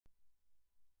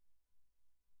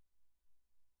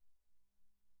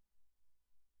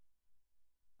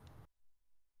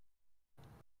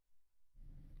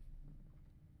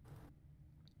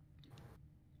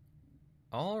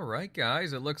All right,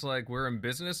 guys, it looks like we're in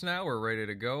business now. We're ready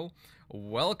to go.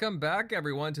 Welcome back,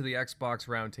 everyone, to the Xbox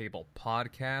Roundtable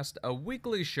podcast, a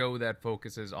weekly show that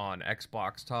focuses on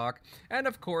Xbox talk and,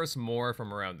 of course, more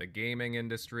from around the gaming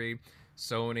industry,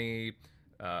 Sony,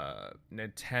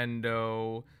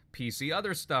 Nintendo, PC,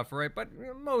 other stuff, right? But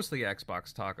mostly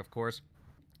Xbox talk, of course.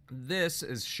 This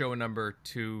is show number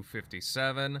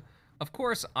 257. Of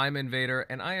course, I'm Invader,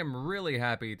 and I am really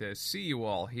happy to see you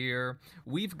all here.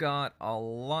 We've got a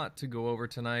lot to go over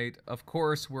tonight. Of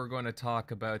course, we're going to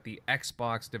talk about the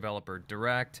Xbox Developer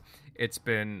Direct. It's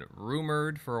been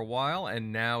rumored for a while,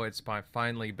 and now it's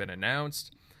finally been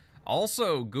announced.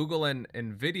 Also, Google and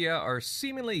Nvidia are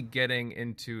seemingly getting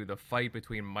into the fight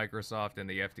between Microsoft and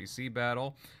the FTC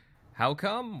battle. How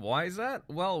come? Why is that?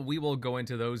 Well, we will go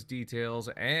into those details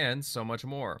and so much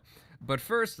more. But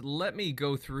first, let me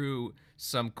go through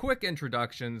some quick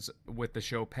introductions with the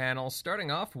show panel, starting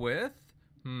off with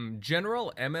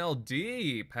General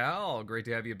MLD. Pal, great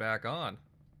to have you back on.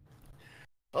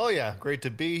 Oh yeah, great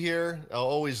to be here. I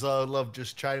always love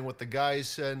just chatting with the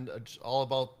guys and just all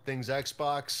about things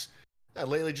Xbox.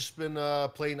 Lately, just been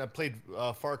playing. I played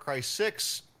Far Cry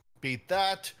 6, beat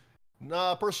that.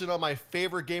 Personally, not my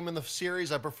favorite game in the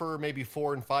series. I prefer maybe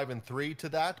 4 and 5 and 3 to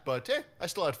that, but I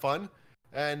still had fun.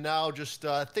 And now just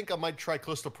think I might try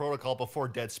Callisto Protocol before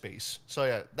Dead Space. So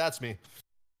yeah, that's me.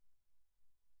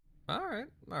 All right,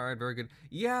 very good.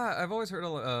 Yeah, I've always heard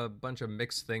a bunch of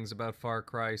mixed things about Far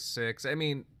Cry 6. I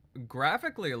mean,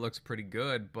 graphically it looks pretty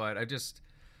good, but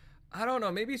I don't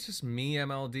know, maybe it's just me,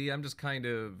 MLD. I'm just kind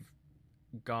of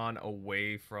gone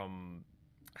away from,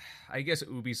 I guess,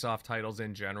 Ubisoft titles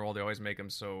in general. They always make them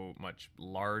so much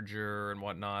larger and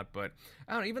whatnot, but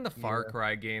I don't know, even the Far Yeah.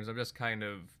 Cry games, I've just kind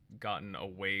of gotten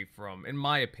away from, in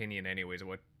my opinion anyways,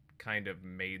 what kind of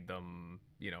made them,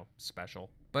 special.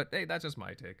 But hey, that's just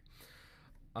my take.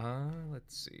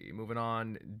 Let's see. Moving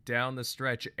on down the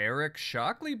stretch, Eric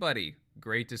Shockley, buddy.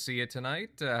 Great to see you tonight.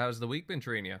 How's the week been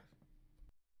treating you?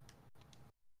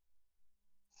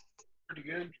 Pretty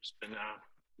good. Just been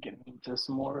getting into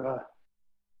some more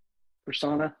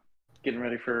Persona. Getting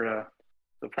ready for.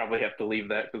 They'll probably have to leave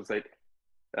that because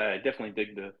I definitely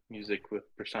dig the music with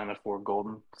Persona 4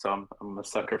 Golden, so I'm a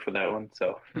sucker for that one.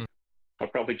 So Hmm. I'll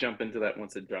probably jump into that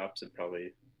once it drops and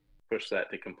probably push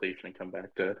that to completion and come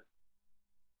back to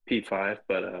P5.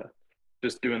 But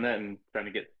just doing that and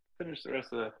trying to finish the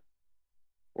rest of the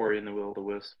Ori and the Will of the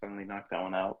Wisp. Finally knocked that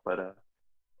one out, but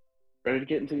ready to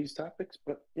get into these topics.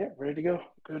 But yeah, ready to go.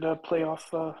 Good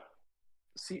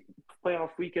see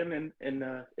playoff weekend in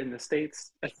the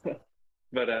states.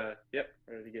 But yep,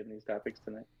 ready to get in these topics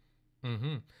tonight.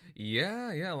 Mm-hmm.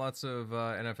 Yeah. Lots of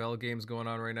NFL games going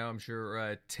on right now. I'm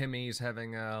sure Timmy's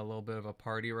having a little bit of a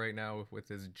party right now with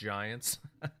his Giants.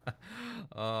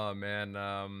 Oh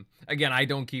man. Again, I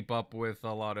don't keep up with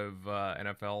a lot of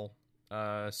NFL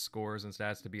scores and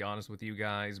stats, to be honest with you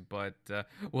guys, but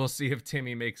we'll see if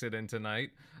Timmy makes it in tonight.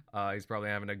 He's probably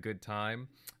having a good time.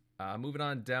 Moving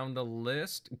on down the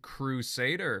list,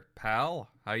 Crusader, pal,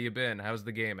 how you been? How's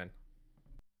the gaming?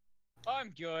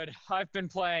 I'm good. I've been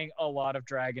playing a lot of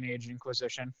Dragon Age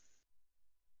Inquisition.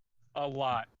 A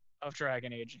lot of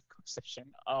Dragon Age Inquisition.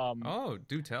 Oh,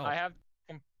 do I tell. have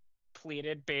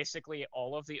completed basically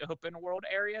all of the open world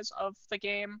areas of the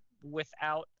game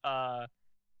without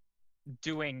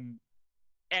doing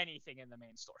anything in the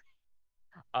main story.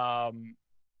 Um,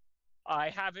 I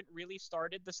haven't really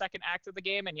started the second act of the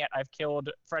game, and yet I've killed,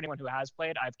 for anyone who has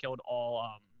played, I've killed all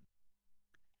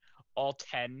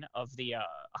 10 of the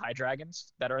high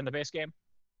dragons that are in the base game.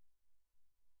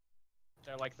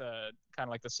 They're like the kind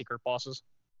of like the secret bosses.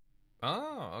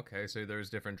 Oh, okay. So there's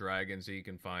different dragons that you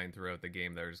can find throughout the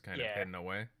game that are just kind of Yeah, hidden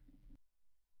away.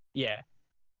 yeah.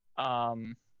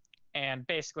 Um, and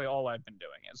basically all I've been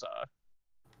doing is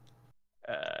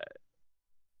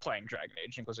playing Dragon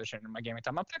Age Inquisition in my gaming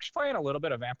time. I'm actually playing a little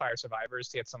bit of Vampire Survivors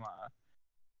to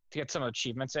get some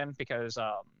achievements in because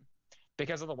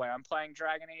of the way I'm playing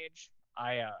Dragon Age.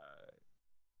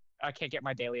 I can't get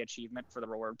my daily achievement for the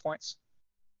reward points.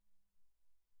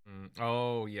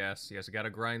 Oh, yes. You got to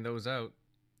grind those out.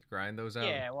 Grind those out.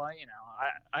 Yeah, well,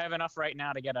 I have enough right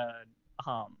now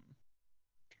um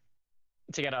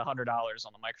to get $100 on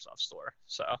the Microsoft Store.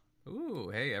 So Ooh,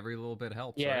 hey, every little bit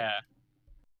helps, right? yeah,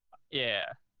 yeah.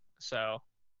 So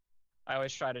I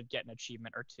always try to get an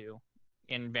achievement or two.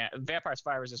 In Vampire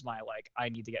Survivors is my like I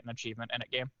need to get an achievement in a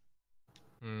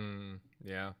game.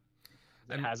 Yeah.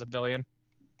 It I'm. has a billion.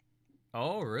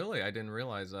 Oh, really? I didn't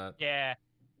realize that. Yeah,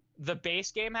 the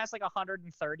base game has like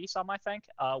 130 some, I think.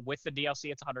 With the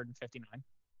DLC, it's 159.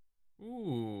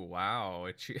 Ooh, wow.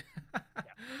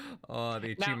 Oh, the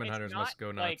Now, achievement it's hunters not must go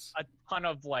like nuts. a ton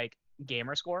of like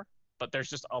gamer score, but there's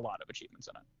just a lot of achievements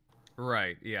in it.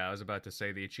 Right. Yeah, I was about to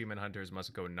say the achievement hunters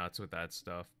must go nuts with that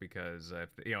stuff because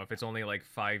if it's only like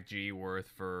 5G worth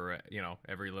for,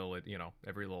 every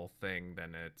little thing,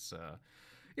 then it's a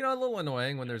little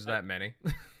annoying when there's that many.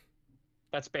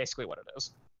 That's basically what it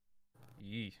is.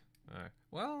 Yee.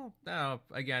 Well, now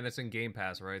again, it's in Game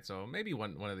Pass, right? So maybe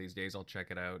one of these days I'll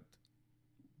check it out.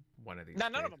 One of these Now,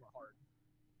 none days. of them are hard.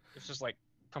 It's just like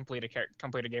complete a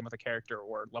game with a character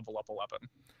or level up a weapon.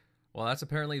 Well, that's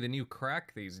apparently the new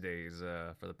crack these days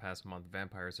for the past month,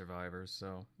 Vampire Survivors.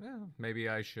 So, yeah, maybe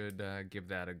I should give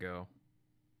that a go.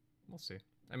 We'll see.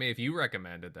 I mean, if you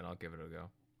recommend it, then I'll give it a go.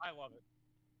 I love it.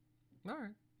 All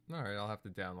right, I'll have to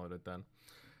download it then.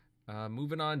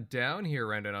 Moving on down here,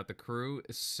 rounding out the crew,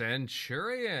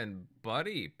 Centurion,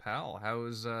 buddy, pal,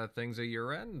 how's things at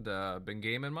your end? Been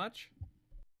gaming much?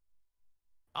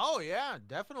 Oh yeah,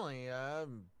 definitely.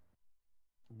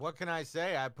 What can I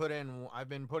say? I've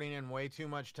been putting in way too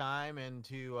much time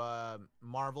into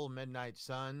Marvel Midnight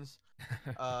Suns.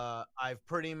 I've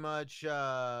pretty much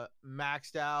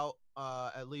maxed out,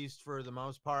 at least for the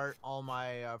most part, all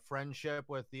my friendship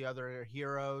with the other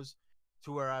heroes,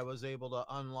 to where I was able to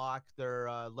unlock their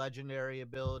legendary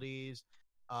abilities,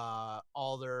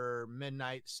 all their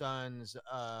Midnight Suns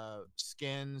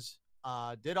skins.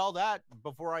 Did all that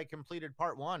before I completed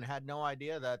part 1. Had no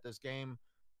idea that this game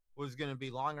was going to be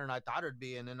longer than I thought it'd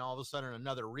be. And then all of a sudden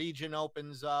another region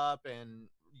opens up and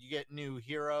you get new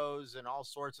heroes and all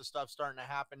sorts of stuff starting to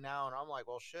happen now. And I'm like,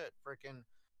 well, shit, freaking,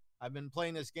 I've been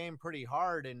playing this game pretty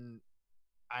hard and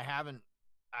I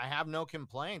have no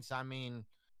complaints. I mean,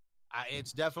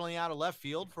 it's definitely out of left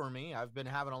field for me. I've been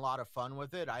having a lot of fun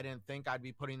with it. I didn't think I'd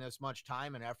be putting this much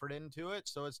time and effort into it.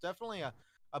 So it's definitely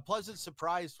a pleasant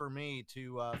surprise for me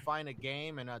to find a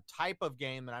game and a type of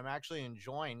game that I'm actually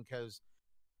enjoying, because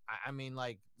I mean,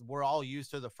 like, we're all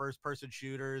used to the first-person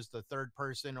shooters, the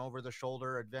third-person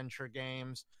over-the-shoulder adventure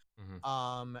games,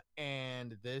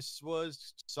 and this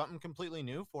was something completely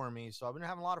new for me, so I've been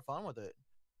having a lot of fun with it.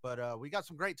 But we got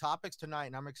some great topics tonight,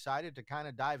 and I'm excited to kind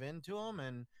of dive into them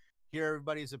and hear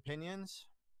everybody's opinions.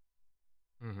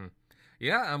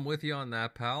 Yeah, I'm with you on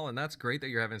that, pal, and that's great that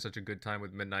you're having such a good time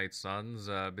with Midnight Suns.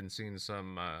 I've been seeing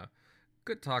some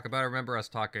good talk about it. I remember us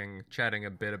chatting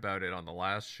a bit about it on the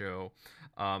last show.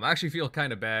 I actually feel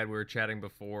kind of bad. We were chatting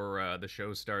before the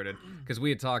show started because we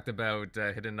had talked about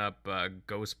hitting up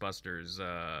Ghostbusters,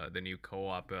 the new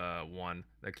co-op one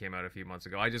that came out a few months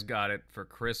ago. I just got it for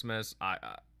Christmas. I'll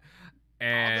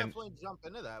definitely jump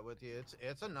into that with you.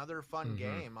 It's another fun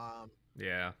game.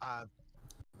 Yeah.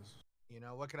 You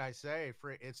know, what can I say?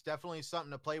 It's definitely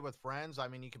something to play with friends. I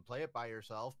mean, you can play it by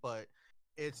yourself, but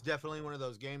it's definitely one of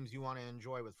those games you want to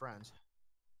enjoy with friends.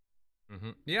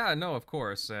 Yeah, no, of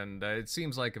course, and it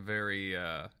seems like a very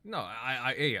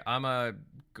I'm a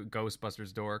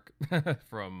Ghostbusters dork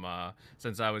from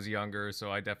since I was younger,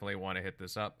 so I definitely want to hit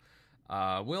this up.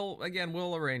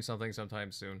 We'll arrange something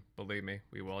sometime soon. Believe me,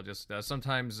 we will. Just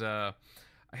sometimes I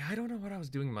don't know what I was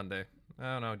doing Monday.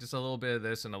 I don't know, just a little bit of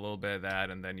this and a little bit of that,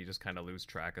 and then you just kind of lose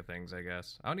track of things, I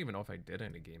guess. I don't even know if I did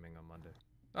any gaming on Monday.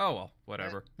 Oh well,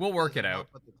 whatever. We'll work it out.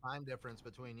 With the time difference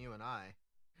between you and I.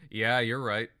 Yeah, you're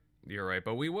right. You're right,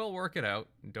 but we will work it out.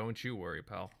 Don't you worry,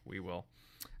 pal. We will.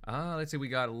 Let's see. We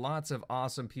got lots of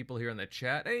awesome people here in the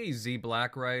chat. Hey, Z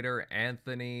Blackrider,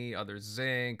 Anthony, other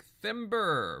Zinc,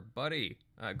 Thimber, buddy.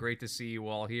 Great to see you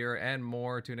all here and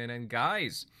more tuning in,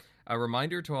 guys. A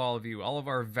reminder to all of you, all of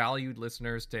our valued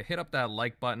listeners, to hit up that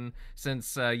like button,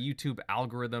 since YouTube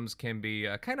algorithms can be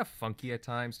kind of funky at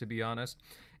times, to be honest.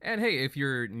 And hey, if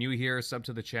you're new here, sub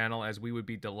to the channel, as we would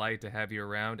be delighted to have you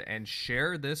around, and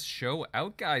share this show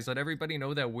out, guys. Let everybody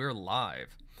know that we're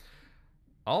live.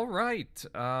 All right.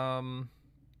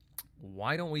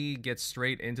 Why don't we get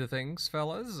straight into things,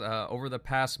 fellas? Over the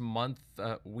past month,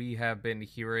 we have been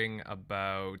hearing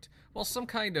about, well, some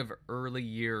kind of early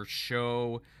year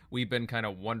show. We've been kind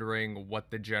of wondering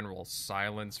what the general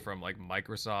silence from, like,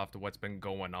 Microsoft, what's been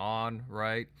going on,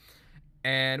 right?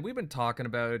 And we've been talking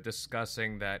about it,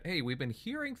 discussing that, hey, we've been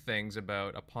hearing things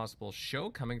about a possible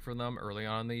show coming from them early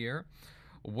on in the year.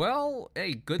 Well,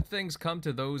 hey, good things come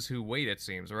to those who wait, it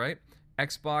seems, right?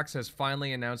 Xbox has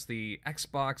finally announced the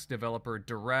Xbox Developer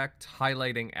Direct,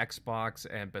 highlighting Xbox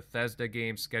and Bethesda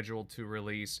games scheduled to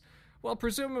release, well,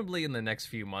 presumably in the next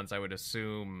few months, I would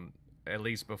assume, at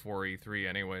least before E3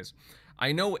 anyways.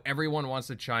 I know everyone wants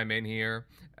to chime in here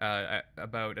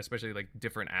about especially like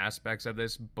different aspects of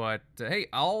this, but hey,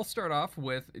 I'll start off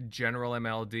with general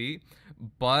MLD.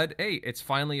 But hey, it's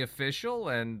finally official,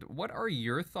 and what are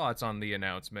your thoughts on the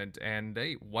announcement? And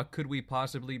hey, what could we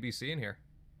possibly be seeing here?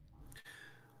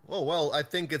 Oh, well, I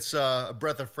think it's a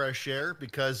breath of fresh air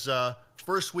because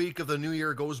first week of the new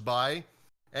year goes by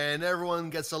and everyone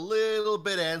gets a little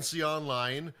bit antsy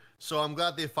online. So I'm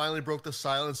glad they finally broke the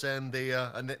silence and they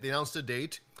announced a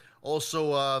date.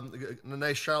 Also, a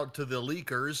nice shout out to the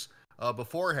leakers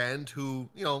beforehand who,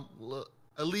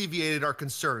 alleviated our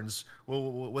concerns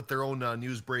with their own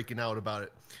news breaking out about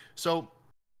it. So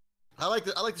I like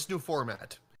this new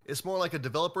format. It's more like a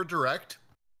developer direct.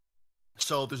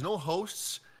 So there's no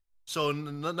hosts. So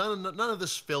none of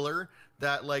this filler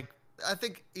that, like, I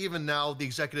think even now the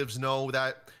executives know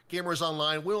that Gamers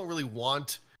Online, we don't really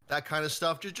want that kind of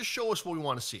stuff. Just show us what we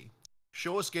want to see.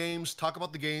 Show us games, talk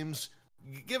about the games,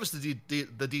 give us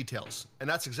the details. And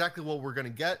that's exactly what we're going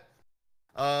to get.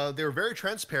 They were very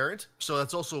transparent, so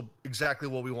that's also exactly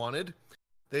what we wanted.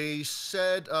 They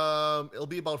said it'll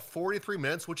be about 43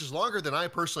 minutes, which is longer than I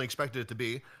personally expected it to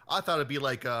be. I thought it'd be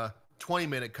like a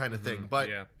 20-minute kind of thing, but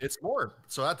it's more.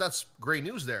 So that's great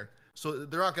news there. So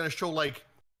they're not going to show like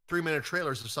 3-minute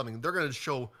trailers or something. They're going to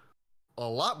show a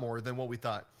lot more than what we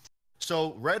thought.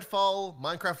 So Redfall,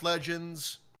 Minecraft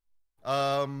Legends,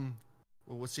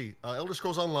 let's see, Elder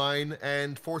Scrolls Online,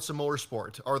 and Forza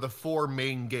Motorsport are the 4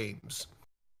 main games.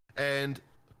 And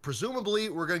presumably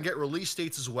we're going to get release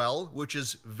dates as well, which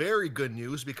is very good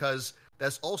news because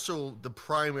that's also the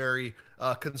primary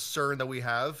concern that we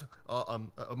have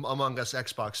among us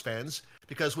Xbox fans,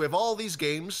 because we have all these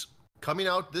games coming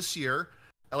out this year,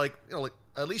 like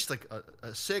at least like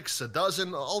a 6, a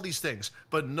dozen, all these things,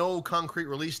 but no concrete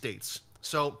release dates.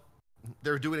 So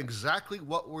they're doing exactly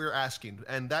what we're asking,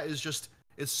 and that is just,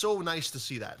 it's so nice to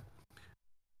see that.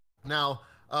 Now,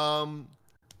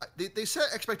 they set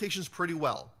expectations pretty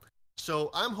well. So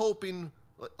I'm hoping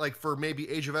like for maybe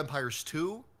Age of Empires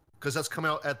 2, because that's coming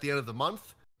out at the end of the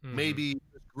month. Mm-hmm. Maybe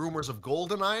rumors of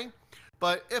GoldenEye.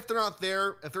 But if they're not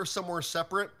there, if they're somewhere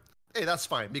separate, hey, that's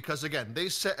fine. Because again, they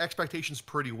set expectations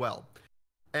pretty well.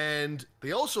 And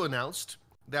they also announced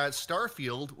that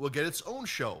Starfield will get its own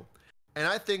show. And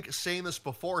I think saying this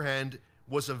beforehand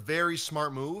was a very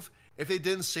smart move. If they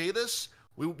didn't say this,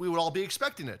 we would all be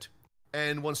expecting it.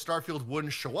 And when Starfield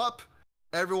wouldn't show up,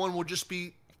 everyone would just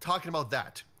be talking about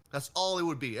that. That's all it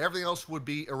would be. Everything else would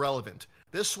be irrelevant.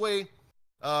 This way,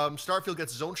 Starfield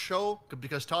gets his own show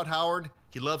because Todd Howard,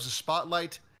 he loves the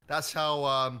spotlight. That's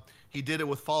how he did it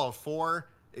with Fallout 4.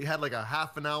 He had like a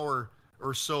half an hour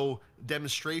or so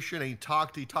demonstration, and he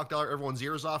talked everyone's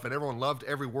ears off, and everyone loved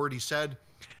every word he said.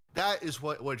 That is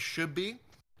what it should be.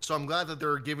 So I'm glad that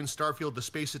they're giving Starfield the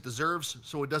space it deserves,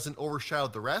 so it doesn't overshadow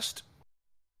the rest.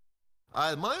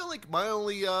 My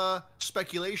only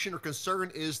speculation or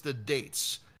concern is the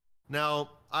dates. Now,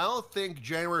 I don't think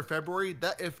January, February,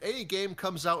 that if any game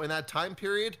comes out in that time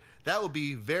period, that would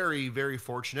be very, very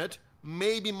fortunate.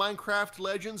 Maybe Minecraft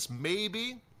Legends,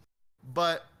 maybe.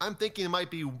 But I'm thinking it might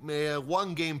be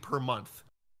one game per month.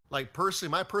 Like,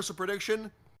 personally, my personal prediction,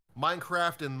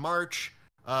 Minecraft in March,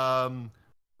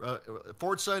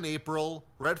 Forza in April,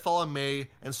 Redfall in May,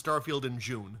 and Starfield in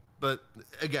June. But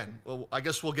again, I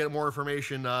guess we'll get more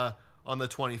information on the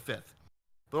 25th.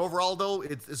 But overall, though,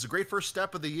 it's a great first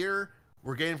step of the year.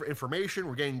 We're getting information.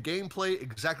 We're getting gameplay,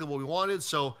 exactly what we wanted.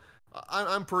 So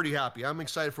I'm pretty happy. I'm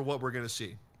excited for what we're going to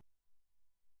see.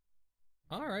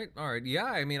 All right. Yeah,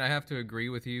 I mean, I have to agree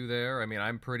with you there. I mean,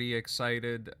 I'm pretty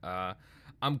excited.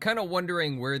 I'm kind of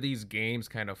wondering where these games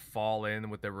kind of fall in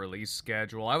with the release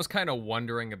schedule. I was kind of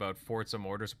wondering about Forza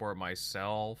Motorsport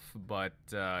myself, but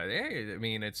hey, I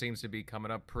mean, it seems to be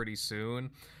coming up pretty soon.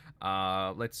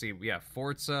 Let's see. Yeah,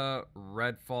 Forza,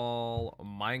 Redfall,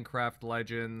 Minecraft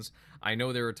Legends. I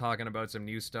know they were talking about some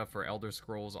new stuff for Elder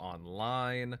Scrolls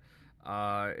Online.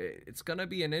 It's gonna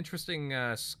be an interesting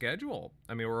schedule.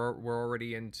 I mean, we're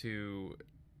already into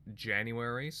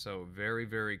January, so very,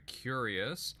 very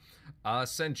curious.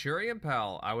 Centurion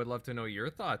Pal, I would love to know your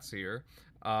thoughts here.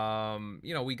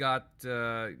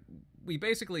 We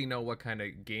basically know what kind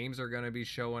of games are going to be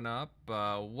showing up.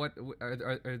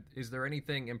 Is there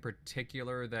anything in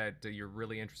particular that you're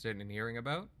really interested in hearing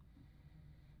about?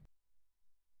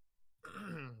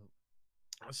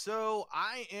 So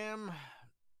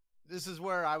this is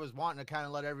where I was wanting to kind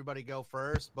of let everybody go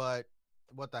first, but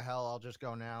what the hell, I'll just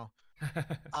go now.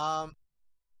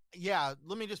 Yeah,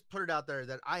 let me just put it out there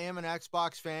that I am an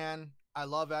Xbox fan. I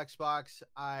love Xbox.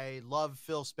 I love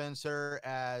Phil Spencer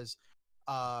as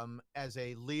as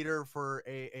a leader for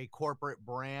a corporate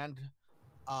brand.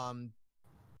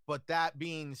 But that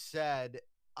being said,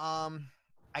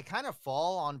 I kind of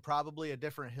fall on probably a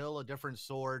different hill, a different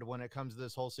sword when it comes to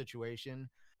this whole situation.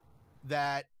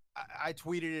 That I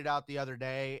tweeted it out the other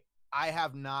day. I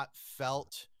have not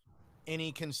felt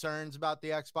any concerns about the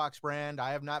Xbox brand.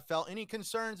 I have not felt any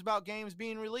concerns about games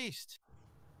being released.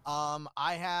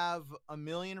 I have a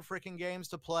million freaking games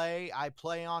to play. I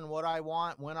play on what I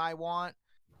want when I want.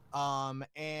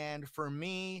 And for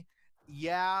me,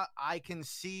 yeah, I can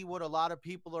see what a lot of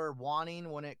people are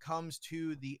wanting when it comes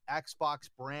to the Xbox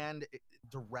brand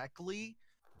directly,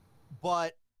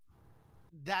 but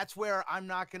that's where I'm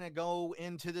not going to go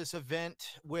into this event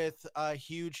with a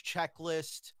huge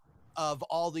checklist of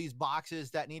all these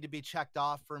boxes that need to be checked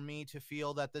off for me to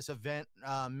feel that this event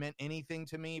meant anything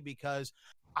to me, because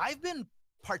I've been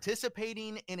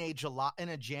participating in a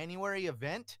January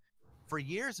event for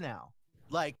years now.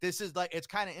 Like, this is like, it's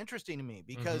kind of interesting to me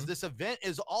because this event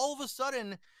is all of a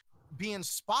sudden being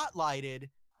spotlighted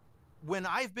when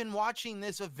I've been watching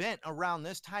this event around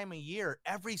this time of year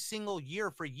every single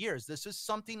year for years. This is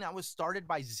something that was started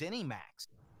by ZeniMax,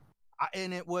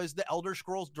 and it was the Elder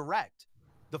Scrolls Direct.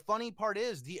 The funny part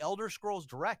is the Elder Scrolls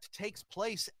Direct takes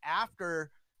place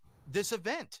after this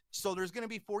event. So there's going to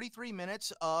be 43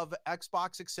 minutes of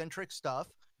Xbox eccentric stuff.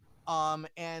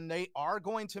 And they are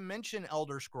going to mention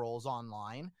Elder Scrolls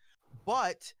Online,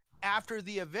 but after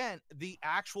the event, the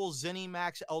actual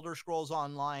ZeniMax Elder Scrolls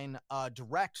Online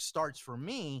Direct starts for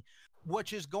me,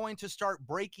 which is going to start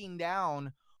breaking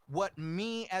down what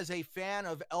me as a fan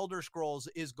of Elder Scrolls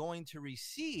is going to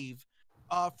receive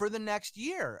for the next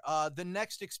year, the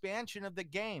next expansion of the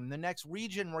game, the next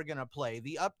region we're going to play,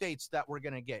 the updates that we're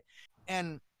going to get.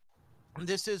 And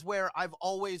this is where I've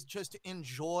always just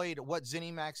enjoyed what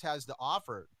ZeniMax has to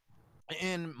offer.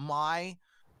 In my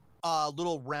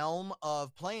little realm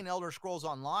of playing Elder Scrolls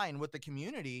Online with the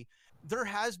community, there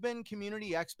has been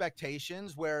community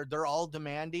expectations where they're all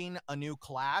demanding a new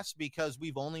class because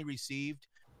we've only received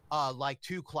like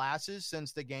 2 classes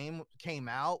since the game came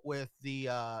out, with the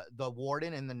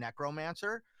Warden and the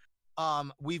Necromancer.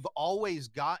 We've always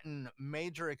gotten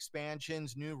major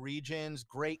expansions, new regions,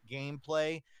 great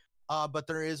gameplay. But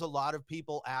there is a lot of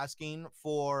people asking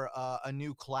for a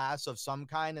new class of some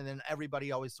kind, and then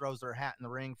everybody always throws their hat in the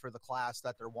ring for the class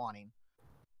that they're wanting.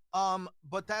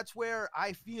 But that's where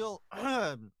I feel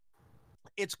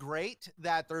it's great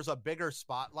that there's a bigger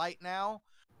spotlight now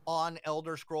on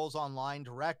Elder Scrolls Online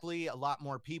directly. A lot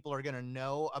more people are going to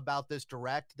know about this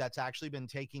direct that's actually been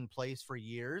taking place for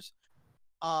years.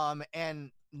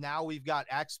 And now we've got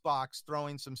Xbox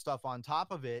throwing some stuff on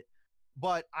top of it.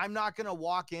 But I'm not going to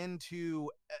walk into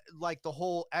like the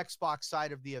whole Xbox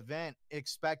side of the event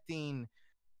expecting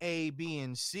A, B,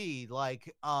 and C.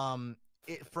 Like,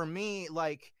 for me,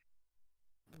 like,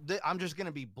 I'm just going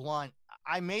to be blunt.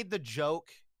 I made the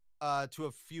joke to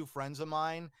a few friends of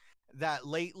mine that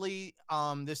lately,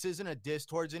 this isn't a diss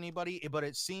towards anybody, but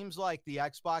it seems like the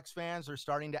Xbox fans are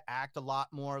starting to act a lot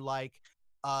more like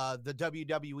the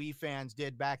WWE fans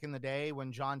did back in the day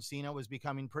when John Cena was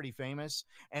becoming pretty famous,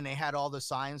 and they had all the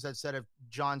signs that said if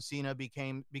John Cena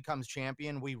becomes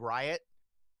champion, we riot.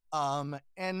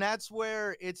 And that's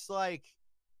where it's like,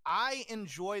 I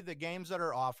enjoy the games that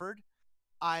are offered.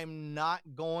 I'm not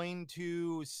going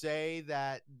to say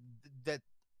that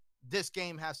this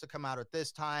game has to come out at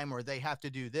this time, or they have to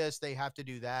do this, they have to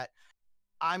do that.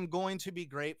 I'm going to be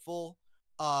grateful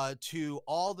to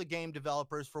all the game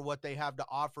developers for what they have to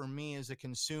offer me as a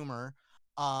consumer.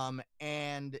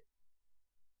 And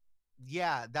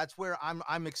yeah, that's where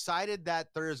I'm excited that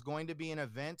there is going to be an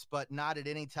event, but not at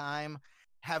any time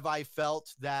have I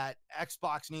felt that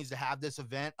Xbox needs to have this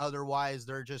event. Otherwise,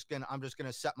 I'm just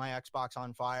gonna set my Xbox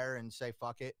on fire and say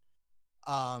fuck it.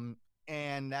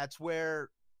 And that's where,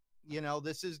 you know,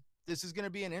 this is going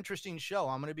to be an interesting show.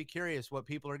 I'm going to be curious what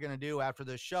people are going to do after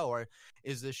this show. Or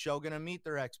is this show going to meet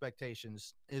their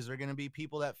expectations? Is there going to be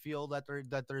people that feel that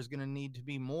there's going to need to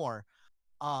be more?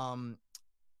 You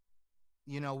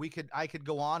know, I could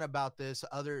go on about this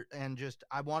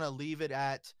I want to leave it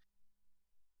at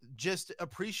just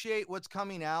appreciate what's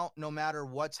coming out no matter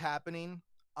what's happening.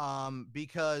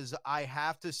 Because I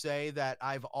have to say that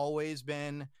I've always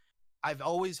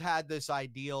had this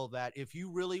ideal that if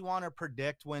you really want to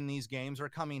predict when these games are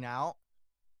coming out,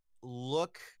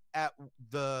 look at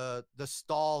the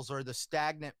stalls or the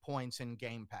stagnant points in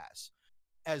Game Pass.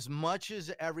 As much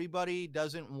as everybody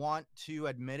doesn't want to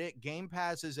admit it, Game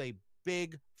Pass is a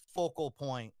big focal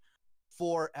point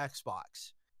for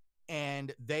Xbox.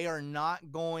 And they are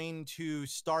not going to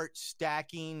start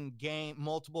stacking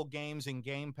multiple games in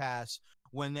Game Pass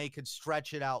when they could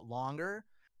stretch it out longer.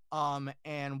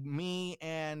 And me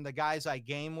and the guys I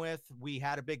game with, we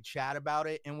had a big chat about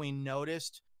it, and we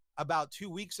noticed about 2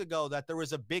 weeks ago that there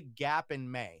was a big gap in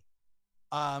May.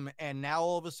 And now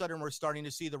all of a sudden we're starting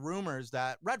to see the rumors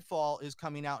that Redfall is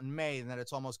coming out in May and that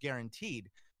it's almost guaranteed.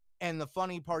 And the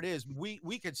funny part is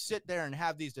we could sit there and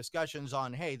have these discussions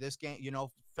on, hey, this game, you know,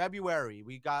 February,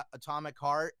 we got Atomic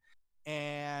Heart.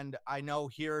 And I know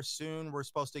here soon we're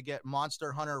supposed to get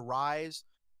Monster Hunter Rise.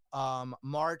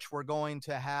 March, we're going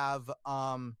to have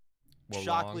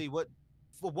Shockley,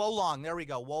 Wolong. There we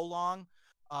go. Wolong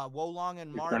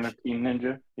in March. Return of Team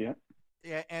Ninja. Yeah.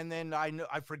 Yeah, and then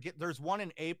I forget. There's one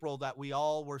in April that we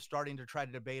all were starting to try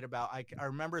to debate about. I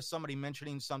remember somebody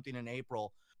mentioning something in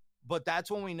April, but that's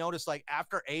when we noticed, like,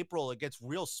 after April it gets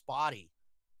real spotty,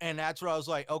 and that's where I was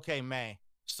like, okay, May,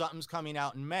 something's coming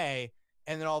out in May,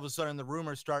 and then all of a sudden the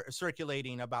rumors start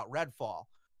circulating about Redfall,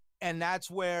 and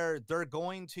that's where they're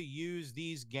going to use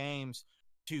these games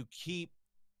to keep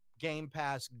Game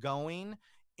Pass going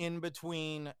in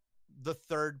between the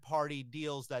third-party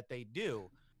deals that they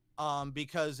do.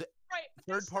 Because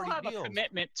third-party deals, a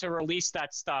commitment to release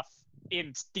that stuff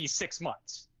in these 6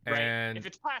 months. Right? And if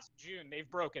it's past June, they've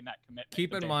broken that commitment.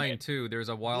 keep in mind too, there's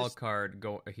a wild card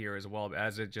here as well,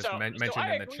 as it just mentioned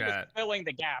I in the agree chat. with filling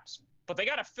the gaps, but they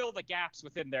got to fill the gaps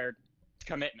within their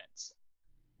commitments.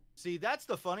 See, that's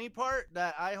the funny part,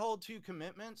 that I hold to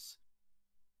commitments.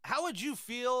 How would you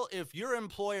feel if your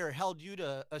employer held you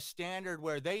to a standard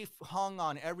where they hung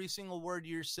on every single word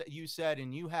you said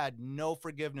and you had no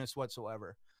forgiveness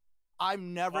whatsoever?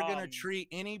 I'm never going to treat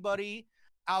anybody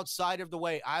outside of the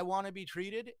way I want to be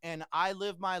treated, and I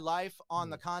live my life on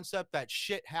the concept that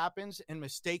shit happens and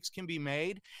mistakes can be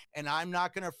made, and I'm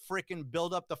not going to freaking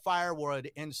build up the firewood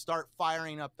and start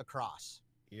firing up the cross.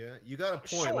 Yeah, you got a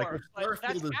point. Sure, like, if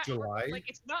Starfield is July. Like,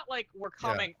 it's not like we're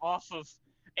coming off of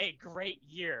a great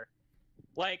year.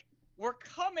 Like, we're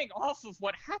coming off of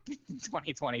what happened in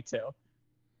 2022.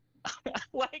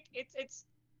 Like, it's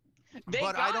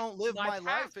but I don't live my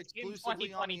life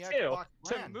exclusively on the Xbox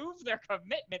to move their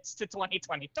commitments to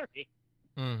 2023.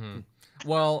 Mm-hmm.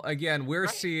 Well, again, we're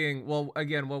seeing. Well,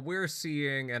 again, what we're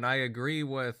seeing, and I agree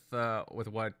with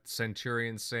what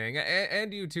Centurion's saying,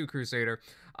 and you too, Crusader.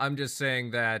 I'm just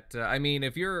saying that. I mean,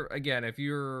 if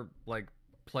you're like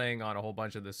playing on a whole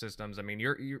bunch of the systems, I mean,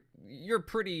 you're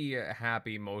pretty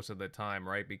happy most of the time,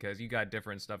 right? Because you got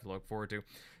different stuff to look forward to.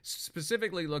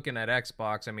 Specifically looking at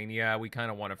Xbox, I mean, yeah, we kind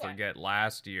of want to forget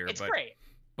last year, it's great.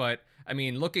 But I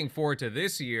mean, looking forward to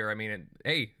this year, I mean,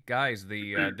 hey guys,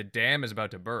 the dam is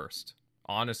about to burst.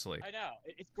 Honestly, I know,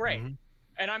 it's great,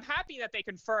 and I'm happy that they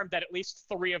confirmed that at least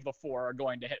 3 of the 4 are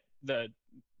going to hit the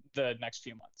next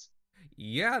few months.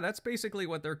 Yeah, that's basically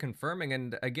what they're confirming.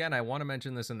 And again, I want to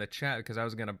mention this in the chat because I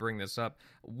was going to bring this up.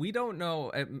 We don't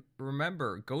know.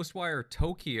 Remember, Ghostwire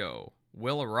Tokyo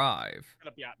will arrive.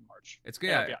 It'll be out in March. It'll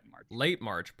be out in March. Late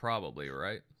March, probably,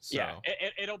 right? So. Yeah,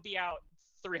 it'll be out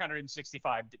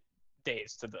 365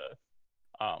 days to the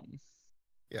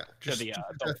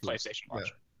PlayStation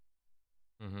launch.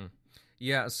 Yeah. Mm-hmm.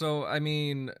 Yeah, so I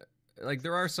mean, like,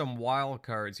 there are some wild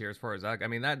cards here as far as that. I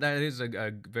mean, that is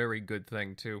a very good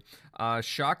thing too.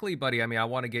 Shockley, buddy, I mean, I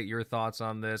want to get your thoughts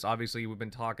on this. Obviously, we've been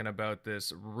talking about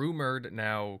this rumored,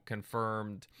 now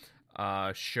confirmed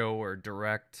show or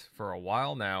direct for a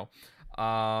while now.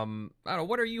 I don't know,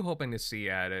 what are you hoping to see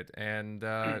at it? And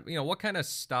what kind of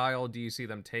style do you see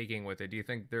them taking with it? Do you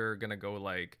think they're gonna go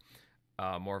like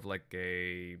more of like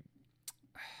a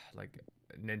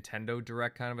Nintendo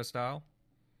Direct kind of a style?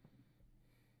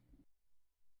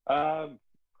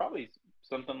 Probably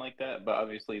something like that, but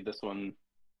obviously this one,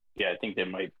 I think they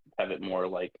might have it more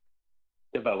like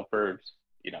developers,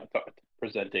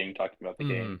 talking about the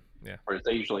game. Yeah. Whereas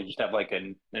they usually just have like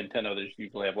a Nintendo, they just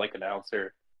usually have like an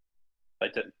announcer,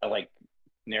 like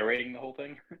narrating the whole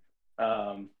thing.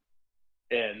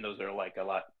 And those are like a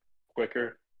lot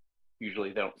quicker. Usually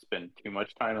they don't spend too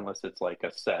much time unless it's like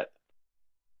a set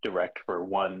direct for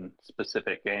one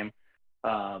specific game.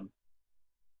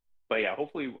 But yeah,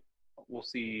 hopefully we'll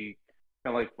see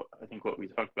kind of like I think what we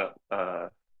talked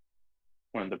about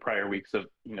one of the prior weeks of,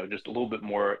 just a little bit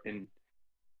more in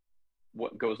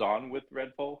what goes on with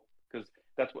Redfall, because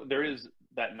that's what there is,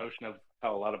 that notion of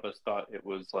how a lot of us thought it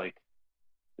was like,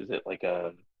 is it like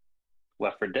a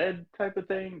Left 4 Dead type of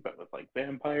thing, but with like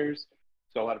vampires?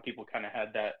 So a lot of people kind of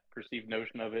had that perceived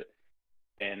notion of it,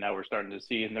 and now we're starting to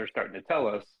see, and they're starting to tell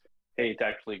us, hey, it's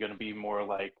actually going to be more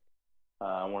like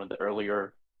one of the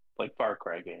earlier like Far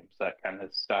Cry games, that kind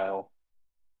of style.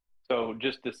 So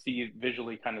just to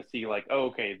visually kind of see like, oh,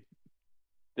 okay,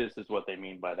 this is what they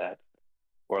mean by that.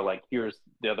 Or like, here's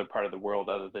the other part of the world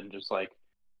other than just like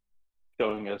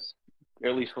showing us,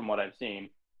 at least from what I've seen,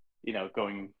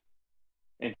 going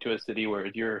into a city where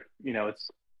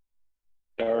it's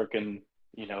dark and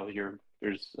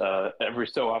there's every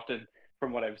so often,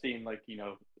 from what I've seen, like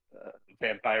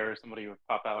vampire or somebody would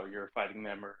pop out, or you're fighting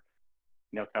them, or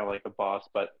kind of like a boss.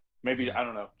 But maybe I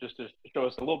don't know, just to show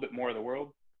us a little bit more of the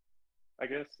world, I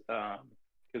guess,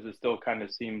 because it still kind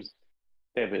of seems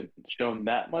they haven't shown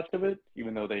that much of it,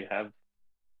 even though they have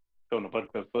shown a bunch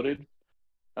of footage.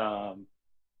 But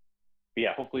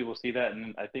yeah, hopefully we'll see that.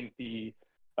 And I think the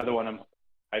other one I'm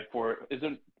hyped for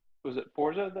was it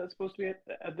Forza that's supposed to be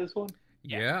at this one?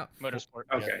 Yeah. Motorsport.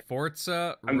 Okay.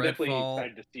 Forza, I'm definitely Redfall.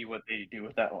 excited to see what they do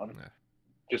with that one. Yeah.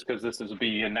 Just because this is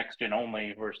be a next gen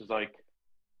only versus like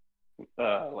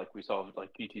we saw like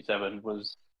GT7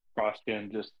 was cross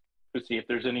gen, just to see if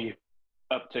there's any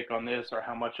uptick on this or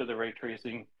how much of the ray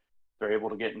tracing they're able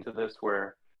to get into this,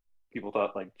 where people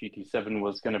thought like GT7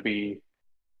 was going to be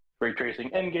ray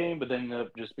tracing end game, but then ended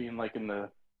up just being like in the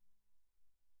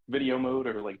video mode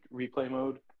or like replay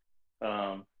mode.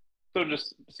 So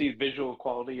just see visual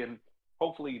quality and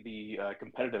hopefully the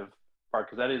competitive part,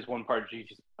 because that is one part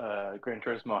Gran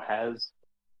Turismo has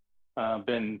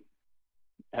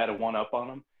had a one up on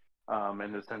them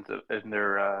in the sense of in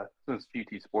their since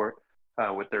GT Sport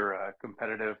with their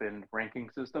competitive and ranking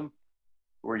system,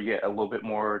 where you get a little bit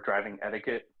more driving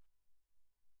etiquette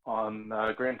on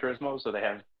Gran Turismo, so they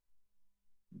have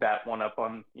that one up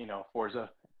on Forza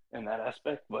in that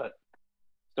aspect. But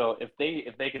so if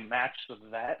they can match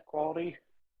that quality,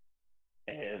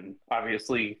 and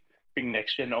obviously being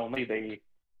next gen only, they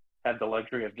had the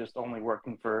luxury of just only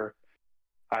working for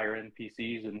higher end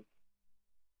PCs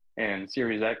and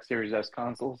Series X, Series S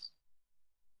consoles.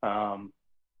 Well,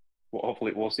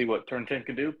 hopefully we'll see what Turn 10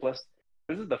 can do. Plus,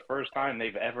 this is the first time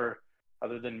they've ever,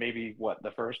 other than maybe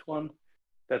the first one,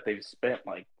 that they've spent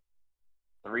like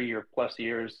 3 or plus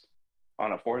years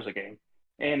on a Forza game.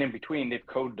 And in between, they've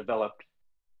code developed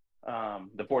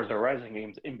the Forza Horizon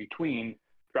games in between,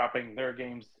 dropping their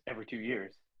games every 2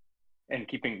 years and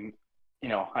keeping,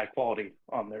 high quality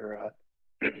on their,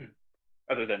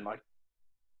 other than like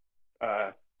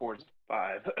Forza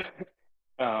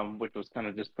 5, which was kind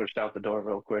of just pushed out the door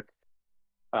real quick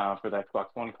for the Xbox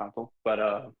One console. But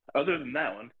other than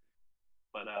that one,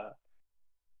 I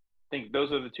think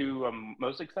those are the two I'm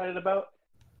most excited about.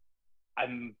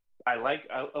 I like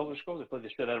Elder Scrolls. I played the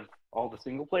shit out of all the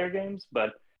single player games,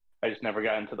 but I just never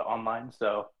got into the online.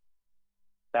 So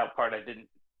that part I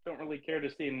don't really care to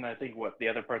see. And I think the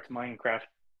other parts, Minecraft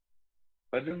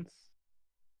Legends.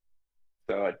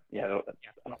 So I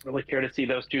don't really care to see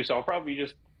those two. So I'll probably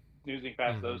just snoozing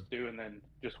past those two and then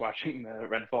just watching the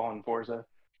Redfall and Forza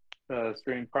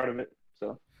stream part of it.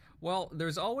 So. Well,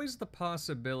 there's always the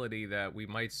possibility that we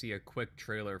might see a quick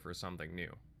trailer for something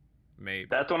new. Maybe.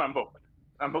 That's what I'm hoping.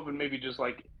 I'm hoping maybe just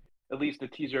like at least a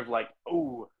teaser of like,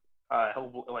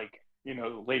 Hellblade, like,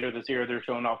 later this year they're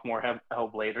showing off more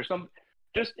Hellblade or something.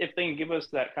 Just if they can give us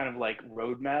that kind of like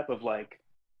roadmap of like,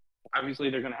 obviously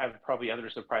they're going to have probably other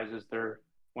surprises they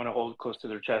want to hold close to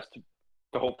their chest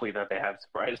to hopefully that they have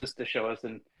surprises to show us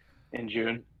in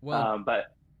June. Well,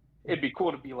 but it'd be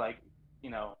cool to be like,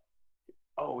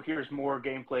 here's more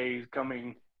gameplays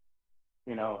coming,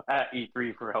 at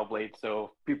E3 for Hellblade.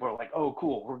 So people are like, oh,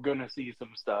 cool, we're going to see some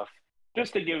stuff.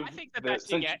 Just to give. I think the best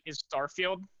thing yet is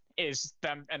Starfield, is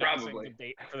them announcing the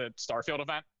date for the Starfield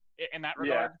event in that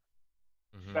regard.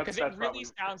 Because it really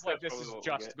sounds like this is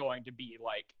just going to be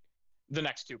like the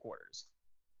next 2 quarters.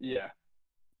 Yeah.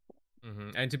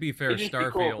 And to be fair, It'd Starfield.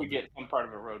 Be cool if we get some part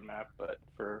of a roadmap, but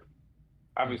for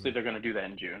obviously they're going to do that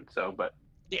in June. So, but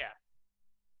yeah.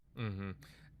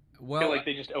 Well, I feel like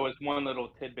they just owe us one little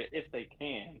tidbit if they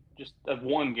can, just of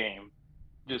one game,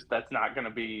 just that's not going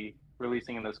to be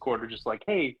releasing in this quarter. Just like,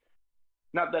 hey,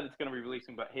 not that it's going to be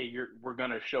releasing, but hey, we're going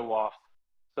to show off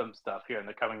some stuff here in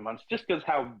the coming months, just because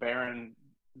how barren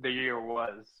the year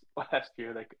was last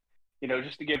year. Like,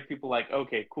 just to give people like,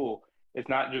 okay, cool. It's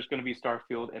not just going to be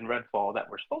Starfield and Redfall that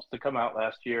were supposed to come out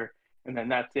last year, and then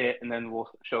that's it. And then we'll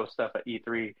show stuff at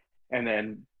E3, and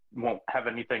then won't have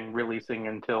anything releasing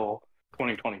until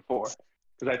 2024.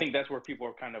 Because I think that's where people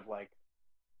are kind of like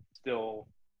still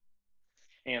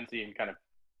antsy and kind of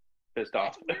pissed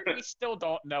off. We still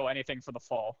don't know anything for the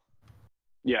fall.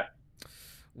 Yeah.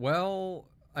 Well,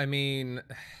 I mean,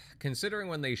 considering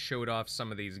when they showed off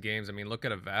some of these games, I mean, look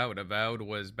at Avowed. Avowed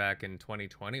was back in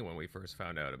 2020 when we first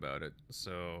found out about it.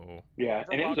 So yeah,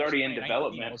 and it was already in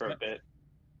development for a bit.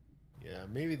 Yeah,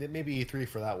 maybe E3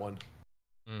 for that one.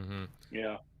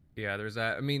 Yeah. Yeah, there's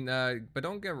that. I mean, but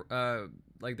don't get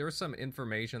like there was some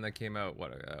information that came out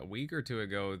a week or two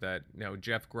ago that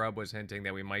Jeff Grubb was hinting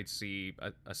that we might see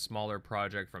a smaller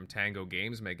project from Tango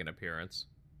Games make an appearance.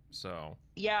 So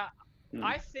yeah,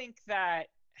 I think that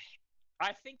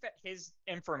his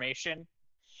information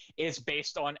is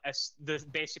based on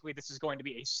basically this is going to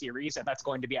be a series and that's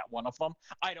going to be at one of them.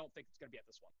 I don't think it's going to be at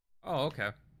this one. Oh,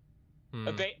 okay.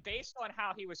 Based on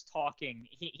how he was talking,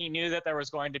 he knew that there was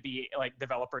going to be like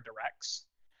developer directs.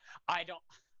 I don't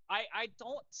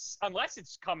unless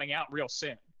it's coming out real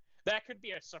soon. That could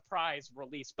be a surprise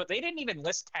release, but they didn't even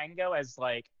list Tango as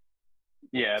like.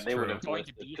 Yeah, they would have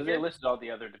listed because they listed all the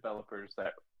other developers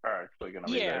that are actually going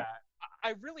to be there. Yeah,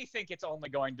 I really think it's only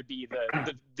going to be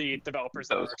the developers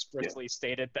that are explicitly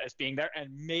stated as being there, and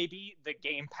maybe the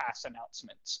Game Pass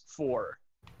announcements for.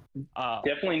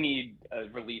 Definitely need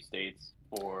release dates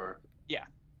for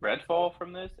Redfall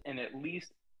from this, and at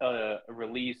least a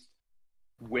release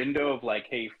window of like,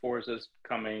 hey, Forza's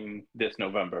coming this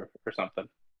November or something,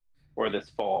 or this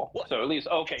fall. Well, so at least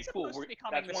cool.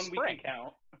 That's one we can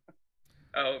count.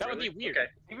 Oh, that would be weird. Okay.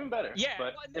 Even better. Yeah,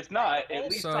 but if not, at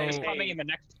least it's coming in the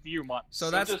next few months.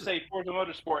 So that's just say Forza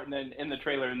Motorsport, and then in the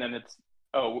trailer, and then it's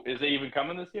is it even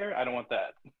coming this year? I don't want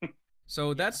that.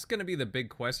 So that's going to be the big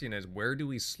question: is where do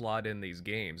we slot in these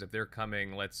games if they're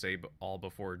coming, let's say, all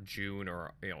before June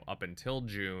or up until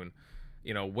June?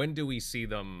 When do we see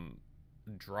them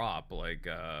drop? Like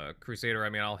Crusader, I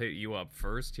mean, I'll hit you up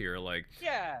first here. Like,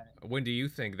 when do you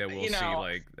think that we'll see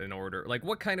like an order? Like,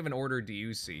 what kind of an order do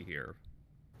you see here?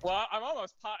 Well, I'm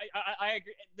almost. I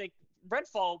agree. Like,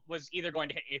 Redfall was either going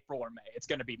to hit April or May. It's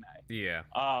going to be May. Yeah.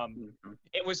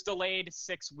 It was delayed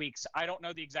 6 weeks. I don't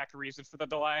know the exact reason for the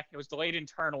delay. It was delayed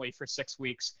internally for 6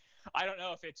 weeks. I don't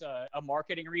know if it's a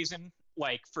marketing reason,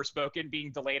 like Forspoken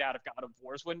being delayed out of God of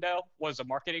War's window was a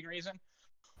marketing reason,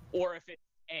 or if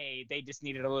they just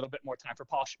needed a little bit more time for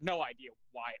polish. No idea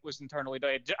why it was internally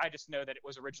delayed. I just know that it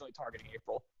was originally targeting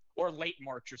April or late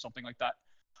March or something like that.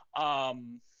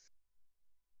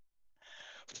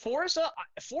 Forza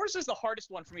is the hardest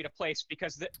one for me to place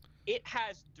because it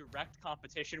has direct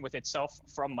competition with itself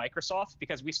from Microsoft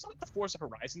because we still have the Forza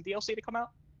Horizon DLC to come out.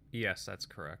 Yes, that's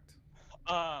correct.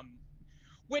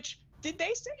 Which did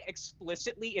they say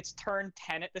explicitly it's turn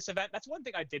 10 at this event? That's one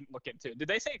thing I didn't look into. Did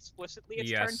they say explicitly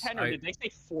it's turn 10 or did they say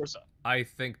Forza? I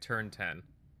think turn 10.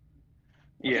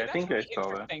 Yeah, I think really I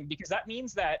saw that. Because that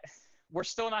means that we're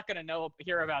still not going to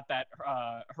hear about that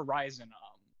Horizon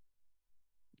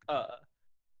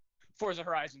Forza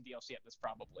Horizon DLC at this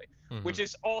probably, which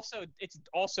is also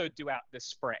due out this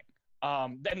spring.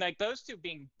 And like those two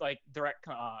being like direct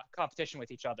competition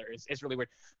with each other is really weird.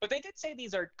 But they did say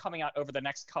these are coming out over the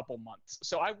next couple months,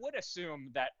 so I would assume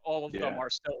that all of them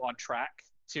are still on track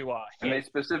to. Hit. And they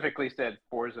specifically said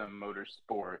Forza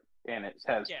Motorsport, and it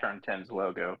has Turn 10's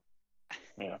logo.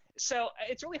 Yeah. So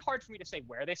it's really hard for me to say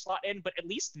where they slot in, but at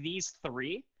least these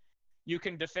three, you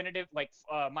can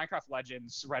Minecraft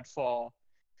Legends, Redfall,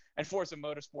 and Forza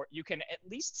Motorsport, you can at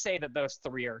least say that those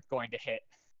three are going to hit.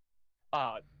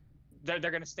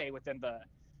 They're going to stay within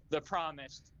the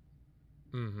promised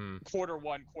quarter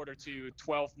 1, quarter 2,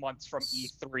 12 months from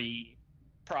E3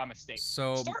 promise date.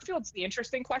 So Starfield's the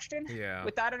interesting question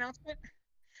with that announcement,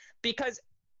 because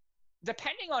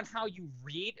depending on how you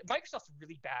read, Microsoft's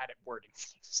really bad at wording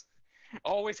things.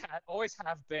 Always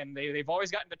have been. They've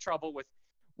always gotten into trouble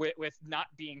with not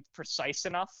being precise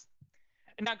enough.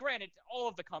 Now, granted, all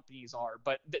of the companies are,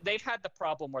 but they've had the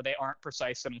problem where they aren't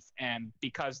precise enough, and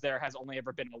because there has only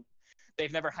ever been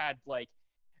they've never had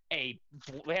they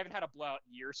haven't had a blowout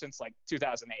year since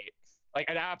 2008, like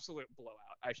an absolute blowout,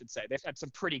 I should say. They've had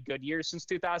some pretty good years since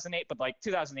 2008, but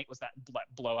 2008 was that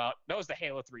blowout. That was the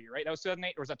Halo 3 year, right? That was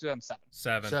 2008, or was that 2007?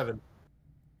 Seven.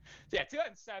 Yeah,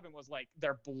 2007 was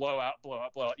their blowout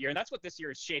year, and that's what this year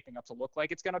is shaping up to look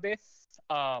like it's going to be.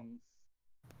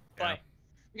 But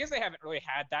because they haven't really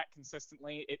had that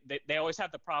consistently, they always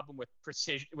have the problem with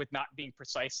precision, with not being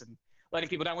precise and letting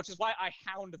people down, which is why I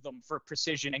hound them for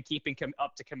precision and keeping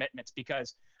up to commitments,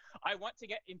 because I want to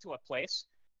get into a place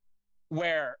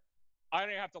where I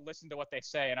don't even have to listen to what they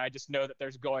say, and I just know that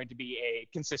there's going to be a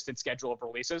consistent schedule of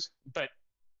releases. But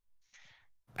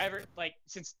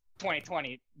since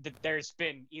 2020, there's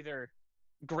been either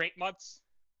great months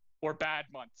or bad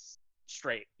months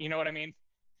straight. You know what I mean?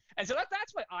 And so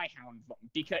that's why I hound them,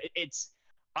 because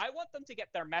I want them to get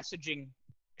their messaging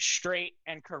straight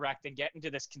and correct and get into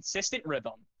this consistent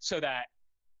rhythm so that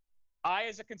I,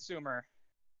 as a consumer,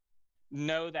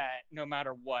 know that no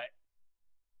matter what,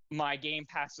 my Game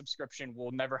Pass subscription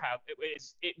will never have,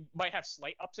 it might have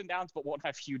slight ups and downs, but won't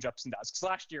have huge ups and downs. Because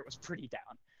last year it was pretty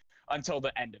down. until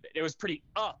the end of it. It was pretty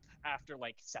up after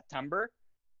like September,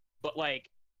 but like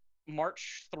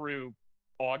March through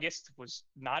August was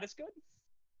not as good.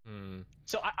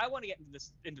 So I want to get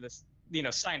into this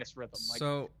sinus rhythm. Like,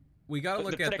 so we got to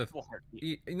look at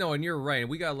and you're right.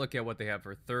 We got to look at what they have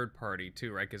for third party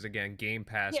too, right? Because again, Game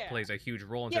Pass plays a huge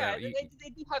role into that. They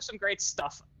do have some great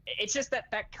stuff. It's just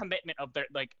that commitment of their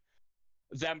like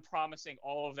them promising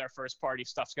all of their first party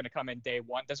stuff's going to come in day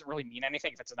one doesn't really mean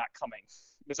anything if it's not coming.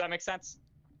 Does that make sense?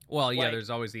 Well, yeah, there's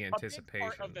always the anticipation.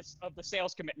 A big part of the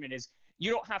sales commitment is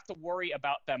you don't have to worry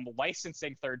about them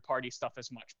licensing third-party stuff as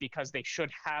much because they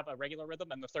should have a regular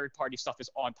rhythm, and the third-party stuff is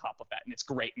on top of that, and it's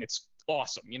great and it's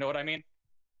awesome. You know what I mean?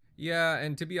 Yeah,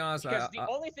 and to be honest, because the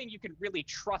only thing you can really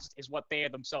trust is what they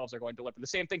themselves are going to deliver. The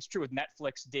same thing's true with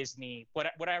Netflix, Disney,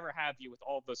 whatever have you, with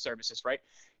all of those services, right?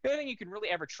 The only thing you can really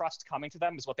ever trust coming to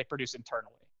them is what they produce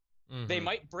internally. Mm-hmm. They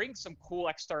might bring some cool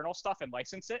external stuff and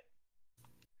license it,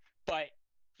 but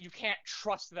you can't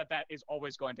trust that is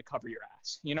always going to cover your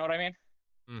ass. You know what I mean?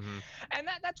 Mm-hmm. And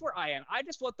that's where I am. I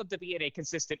just want them to be in a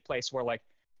consistent place where, like,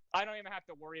 I don't even have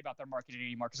to worry about their marketing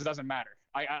anymore because it doesn't matter.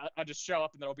 I just show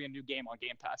up and there'll be a new game on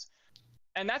Game Pass.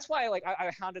 And that's why, like, I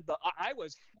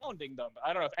was hounding them.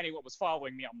 I don't know if anyone was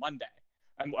following me on Monday.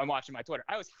 I'm watching my Twitter.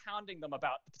 I was hounding them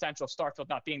about the potential of Starfield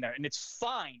not being there. And it's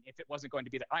fine if it wasn't going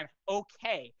to be there. I'm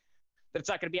okay that it's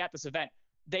not going to be at this event.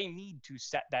 They need to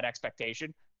set that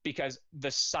expectation because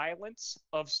the silence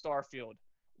of Starfield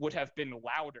would have been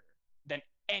louder than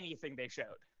anything they showed.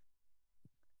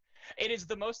 It is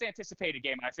the most anticipated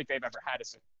game I think they've ever had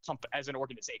as an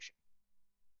organization.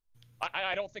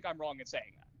 I don't think I'm wrong in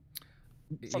saying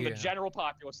that. From the general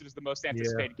populace, it is the most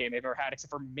anticipated game they've ever had, except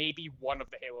for maybe one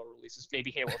of the Halo releases, maybe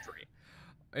Halo 3.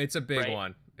 It's a big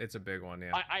one. It's a big one,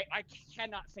 yeah. I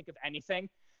cannot think of anything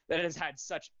that has had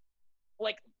such...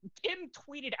 Like, Tim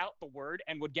tweeted out the word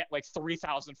and would get, like,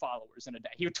 3,000 followers in a day.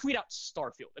 He would tweet out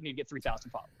Starfield and he'd get 3,000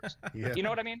 followers. You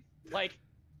know what I mean? Like,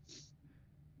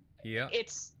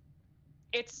 it's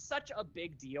such a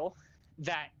big deal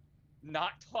that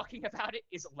not talking about it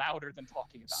is louder than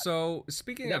talking about it. So,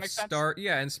 speaking of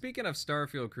speaking of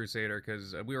Starfield Crusader,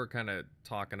 because we were kind of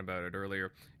talking about it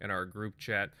earlier in our group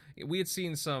chat, we had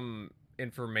seen some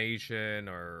information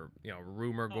or,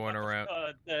 rumor going around.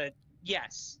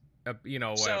 Yes. You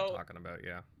know what I'm talking about,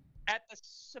 yeah. At the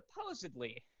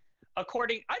supposedly,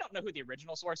 according, I don't know who the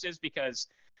original source is because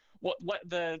what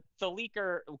the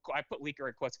leaker, I put leaker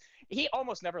in quotes, he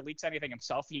almost never leaks anything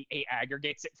himself. He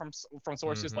aggregates it from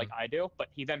sources like I do, but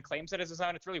he then claims it as his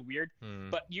own. It's really weird,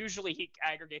 but usually he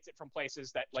aggregates it from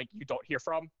places that like you don't hear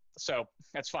from, so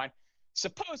that's fine.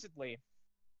 Supposedly,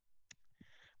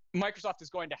 Microsoft is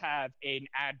going to have an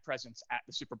ad presence at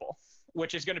the Super Bowl,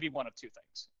 which is going to be one of two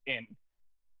things.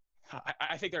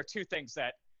 I think there are two things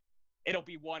that it'll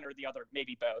be one or the other,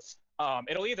 maybe both.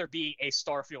 It'll either be a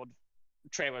Starfield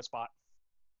trailer spot,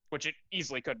 which it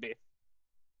easily could be,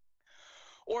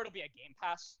 or it'll be a Game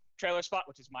Pass trailer spot,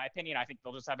 which is my opinion. I think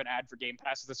they'll just have an ad for Game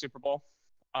Pass at the Super Bowl.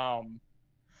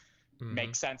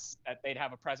 Makes sense that they'd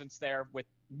have a presence there with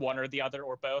one or the other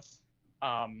or both.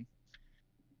 I'm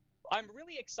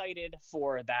really excited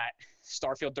for that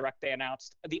Starfield Direct they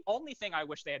announced. The only thing I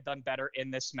wish they had done better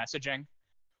in this messaging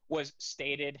was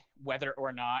stated whether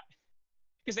or not,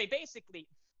 because they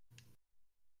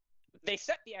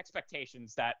set the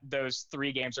expectations that those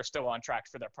 3 games are still on track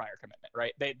for their prior commitment,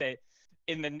 right? They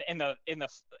in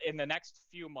the next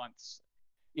few months,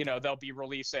 they'll be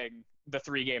releasing the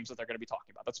 3 games that they're going to be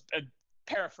talking about. That's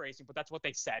paraphrasing, but that's what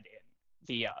they said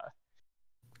in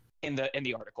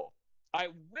the article. I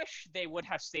wish they would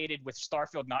have stated with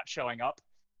Starfield not showing up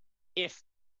if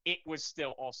it was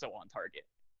still also on target.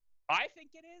 I think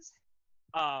it is.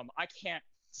 I can't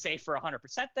say for 100%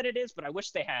 that it is, but I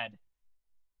wish they had.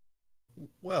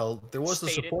 Well, there was the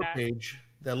support page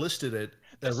that listed it,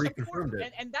 that reconfirmed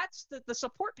it. And that's the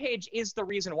support page is the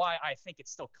reason why I think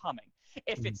it's still coming.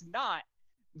 If it's not,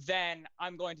 then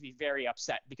I'm going to be very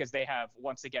upset because they have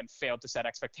once again failed to set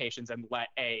expectations and let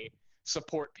a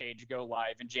support page go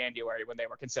live in January when they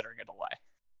were considering a delay.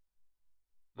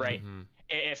 Right?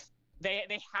 If they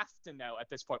have to know at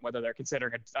this point whether they're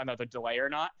considering another delay or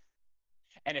not.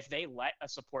 And if they let a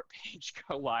support page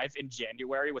go live in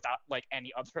January without like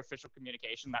any other official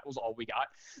communication, that was all we got.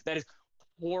 That is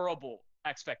horrible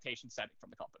expectation setting from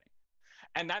the company.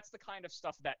 And that's the kind of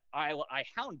stuff that I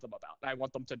hound them about. I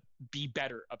want them to be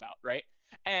better about, right?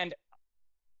 And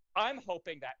I'm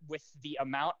hoping that with the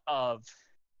amount of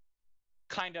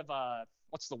kind of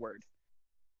what's the word?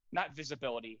 Not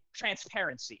visibility,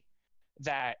 transparency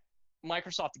that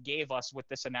Microsoft gave us with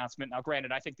this announcement. Now,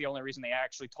 granted, I think the only reason they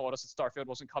actually told us that Starfield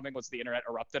wasn't coming was the internet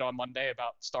erupted on Monday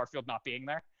about Starfield not being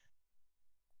there.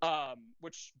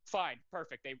 Which fine,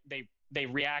 perfect. They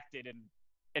reacted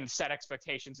and set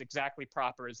expectations exactly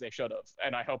proper as they should have,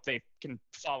 and I hope they can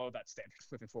follow that standard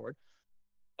moving forward.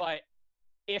 But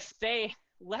if they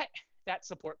let that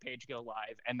support page go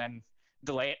live and then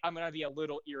delay it, I'm going to be a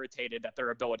little irritated at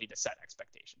their ability to set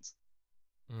expectations.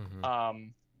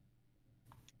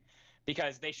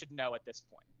 Because they should know at this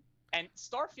point. And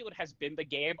Starfield has been the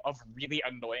game of really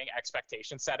annoying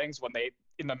expectation settings when they,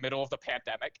 in the middle of the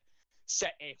pandemic,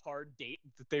 set a hard date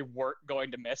that they weren't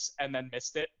going to miss and then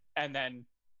missed it and then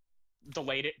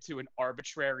delayed it to an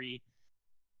arbitrary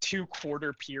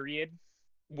 2-quarter period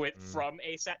from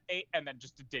a set date and then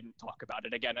just didn't talk about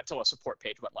it again until a support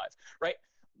page went live, right?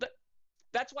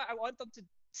 That's why I want them to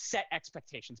set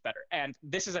expectations better. And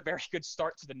this is a very good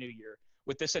start to the new year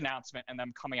with this announcement and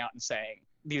them coming out and saying,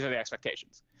 these are the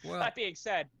expectations. Well, that being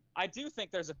said, I do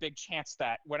think there's a big chance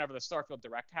that whenever the Starfield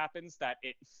Direct happens, that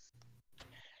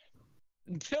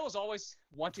Phil has always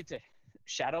wanted to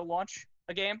shadow launch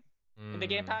a game in the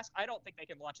Game Pass. I don't think they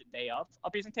can launch it day of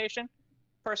a presentation,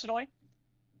 personally.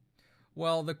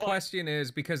 Well, the question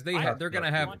is because they're going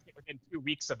to have launch it within 2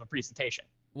 weeks of a presentation.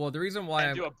 Well, the reason why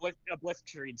and do a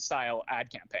Blitzkrieg style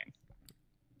ad campaign.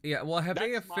 Yeah, well, have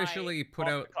they officially put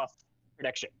out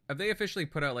prediction? Have they officially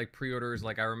put out like pre-orders?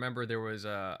 Like I remember there was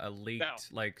a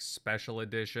leaked like special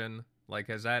edition. Like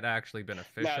has that actually been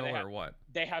official or what?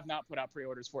 They have not put out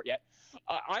pre-orders for it yet.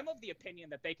 I'm of the opinion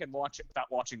that they can launch it without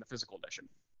launching the physical edition.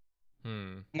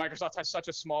 Microsoft has such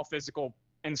a small physical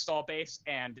install base,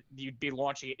 and you'd be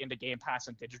launching it into Game Pass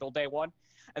and digital day one,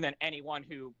 and then anyone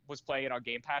who was playing it on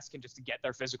Game Pass can just get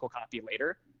their physical copy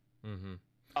later.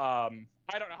 I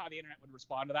don't know how the internet would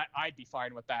respond to that. I'd be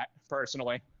fine with that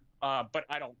personally, but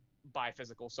I don't buy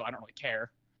physical, so I don't really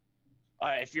care.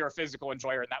 If you're a physical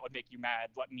enjoyer and that would make you mad,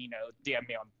 let me know. DM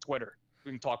me on Twitter. We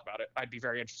can talk about it. I'd be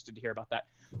very interested to hear about that.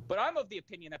 But I'm of the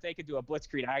opinion that they could do a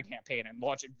Blitzkrieg ad campaign and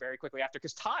launch it very quickly after,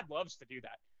 because Todd loves to do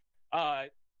that.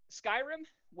 Skyrim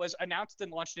was announced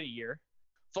and launched in a year.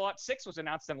 Fallout 6 was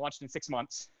announced and launched in 6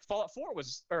 months. Fallout 4,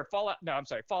 not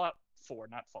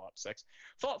Fallout 6.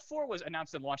 Fallout 4 was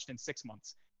announced and launched in 6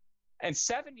 months. And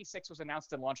 76 was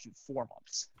announced and launched in 4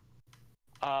 months.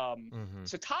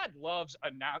 So Todd loves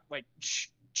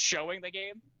showing the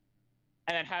game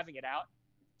and then having it out.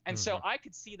 And so I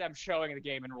could see them showing the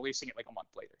game and releasing it like a month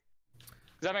later.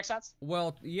 Does that make sense?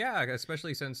 Well, yeah,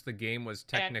 especially since the game was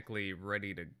technically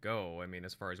ready to go. I mean,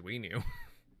 as far as we knew.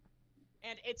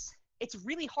 And it's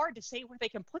really hard to say where they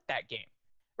can put that game,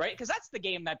 right? Because that's the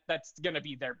game that's going to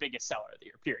be their biggest seller of the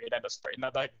year, period. End of story.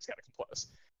 Nothing's going to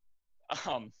come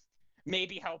close.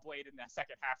 Maybe Hellblade in the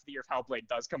second half of the year, if Hellblade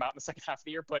does come out in the second half of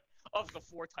the year. But of the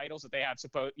 4 titles that they have,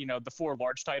 the 4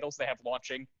 large titles they have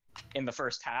launching in the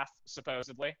first half,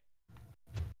 supposedly,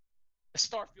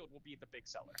 Starfield will be the big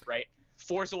seller, right?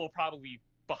 Forza will probably be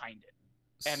behind it.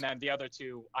 And then the other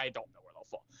 2, I don't know where they'll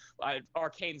fall.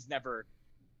 Arcane's never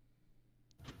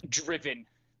driven,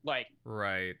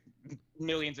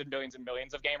 millions and millions and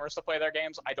millions of gamers to play their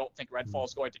games. I don't think Redfall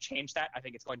is going to change that. I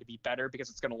think it's going to be better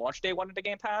because it's going to launch day 1 into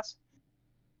Game Pass.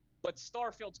 But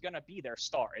Starfield's going to be their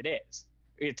star. It is.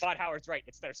 Todd Howard's right.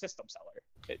 It's their system seller.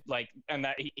 And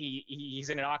that he's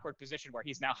in an awkward position where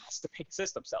he's now has to make a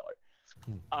system seller.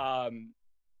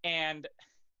 And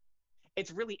it's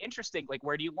really interesting. Like,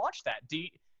 where do you launch that?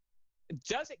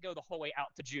 Does it go the whole way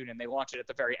out to June and they launch it at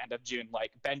the very end of June,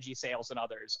 like Benji Sales and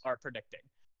others are predicting?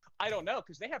 I don't know,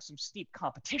 because they have some steep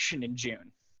competition in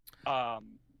June. That's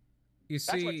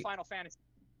what Final Fantasy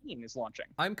is launching.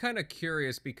 I'm kind of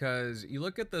curious because you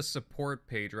look at the support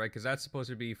page, right? Because that's supposed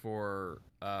to be for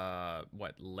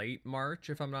late March,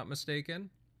 if I'm not mistaken.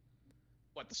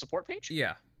 What, the support page?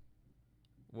 Yeah.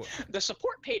 The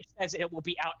support page says it will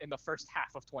be out in the first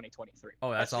half of 2023.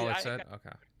 Oh, that's all it said?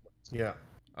 Okay. Yeah.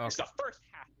 Okay. It's the first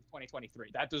half of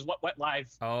 2023. That is what went live.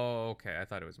 Oh, okay. I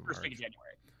thought it was March. First week of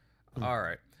January. All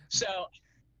right. So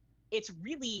it's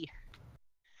really,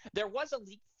 there was a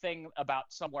leak thing about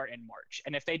somewhere in March,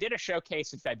 and if they did a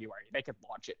showcase in February, they could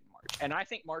launch it in March. And I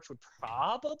think March would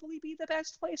probably be the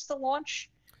best place to launch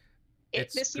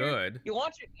it this year. It's good. You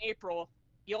launch it in April.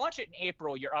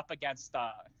 You're up against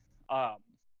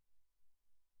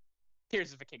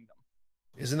Tears of the Kingdom.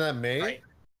 Isn't that May? Right?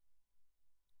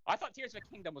 I thought Tears of the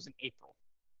Kingdom was in April.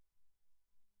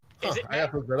 Is it May? I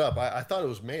have to look that up. I thought it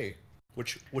was May,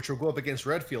 which will go up against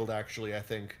Redfield, actually, I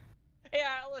think.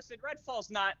 Yeah, listen,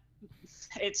 Redfall's not...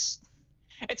 It's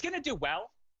going to do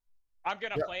well. I'm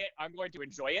going to play it. I'm going to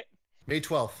enjoy it. May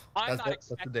 12th. I'm not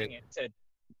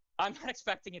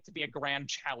expecting it to be a grand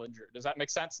challenger. Does that make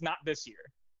sense? Not this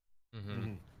year.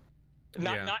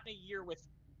 Not in a year with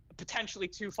potentially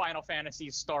 2 Final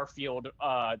Fantasies, Starfield,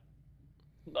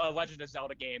 Legend of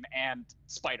Zelda game and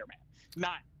Spider-Man.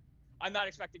 I'm not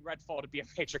expecting Redfall to be a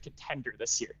major contender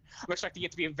this year. I'm expecting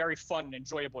it to be a very fun and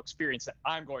enjoyable experience that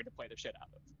I'm going to play the shit out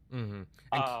of.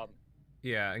 Mm-hmm.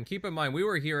 Yeah, and keep in mind, we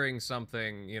were hearing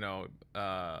something,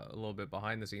 a little bit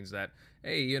behind the scenes that,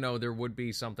 hey, there would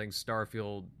be something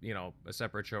Starfield, a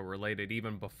separate show related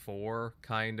even before,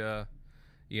 kinda,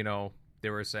 they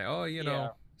were saying,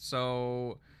 oh,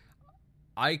 so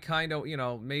I kind of,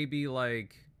 maybe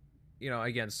like,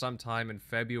 again, sometime in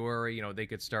February, they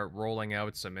could start rolling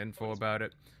out some info about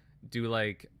it, do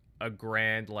like a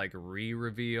grand, like,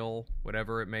 re-reveal,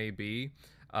 whatever it may be.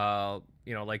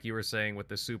 Like you were saying with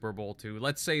the Super Bowl too.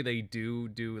 Let's say they do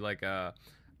like a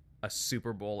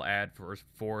Super Bowl ad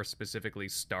for specifically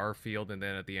Starfield, and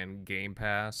then at the end Game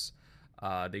Pass,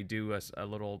 they do a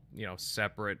little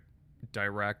separate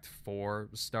direct for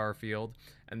Starfield,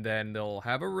 and then they'll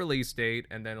have a release date,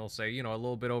 and then they'll say a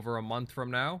little bit over a month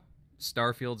from now,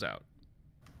 Starfield's out.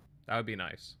 That would be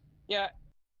nice. Yeah.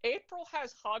 April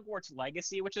has Hogwarts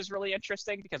Legacy, which is really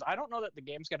interesting because I don't know that the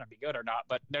game's going to be good or not,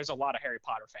 but there's a lot of Harry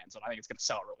Potter fans, and I think it's going to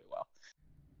sell really well.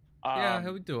 Yeah,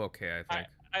 he'll do okay, I think.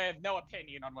 I have no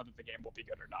opinion on whether the game will be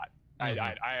good or not. Mm-hmm.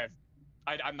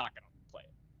 I'm not going to play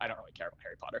it. I don't really care about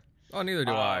Harry Potter. Oh, neither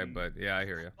do I, but yeah, I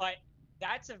hear you. But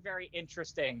that's a very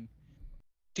interesting,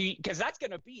 because that's going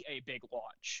to be a big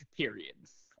launch, period.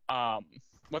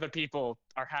 Whether people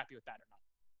are happy with that or not.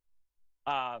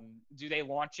 Do they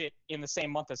launch it in the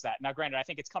same month as that? Now, granted, I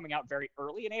think it's coming out very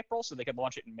early in April, so they could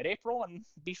launch it in mid-April and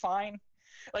be fine.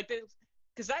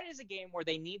 Because that is a game where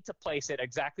they need to place it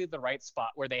exactly the right spot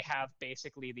where they have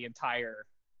basically the entire,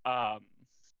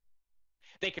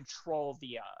 they control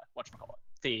the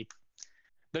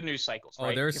the news cycles.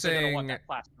 Right? Oh, they're saying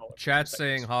chat's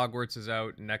saying Hogwarts is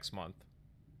out next month.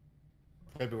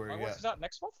 February. Hogwarts is out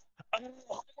next month.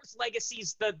 Hogwarts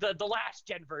Legacy's the last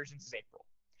gen versions is April.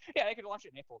 Yeah, they could launch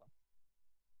it in April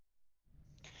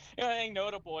then. Anything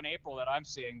notable in April that I'm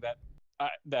seeing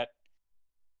that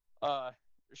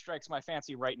strikes my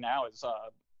fancy right now is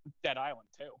Dead Island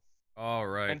 2. All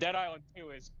right. And Dead Island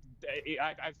 2 is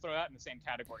I'd throw that in the same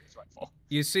category as Redfall.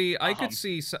 You see, I could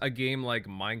see a game like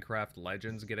Minecraft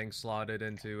Legends getting slotted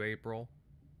into April.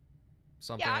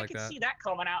 Something like that. Yeah, I could see that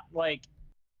coming out like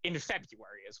in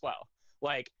February as well.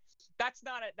 Like that's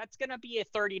gonna be a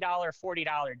 $30,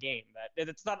 $40 game.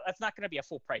 That's not gonna be a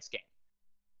full price game.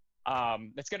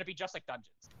 It's gonna be just like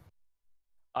Dungeons.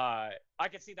 I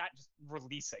could see that just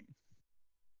releasing.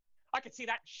 I could see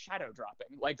that shadow dropping.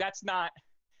 Like that's not.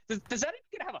 Does that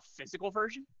even have a physical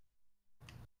version?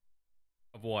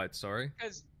 Of what? Sorry.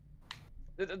 Because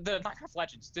the Minecraft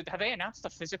Legends, have they announced a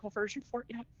physical version for it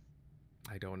yet?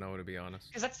 I don't know, to be honest.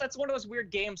 Because that's one of those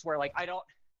weird games where like I don't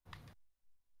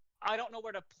know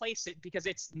where to place it because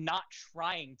it's not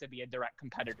trying to be a direct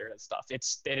competitor to stuff. It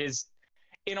is,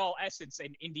 in all essence,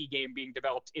 an indie game being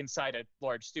developed inside a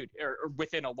large studio or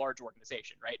within a large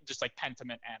organization, right? Just like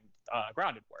Pentiment and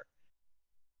Grounded were.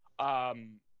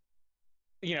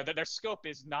 Their scope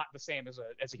is not the same as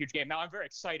a huge game. Now I'm very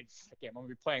excited for the game. I'm gonna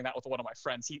be playing that with one of my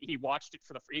friends. He watched it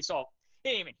for he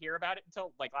didn't even hear about it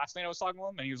until like last night I was talking to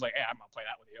him, and he was like, "Hey, I'm gonna play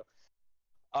that with you."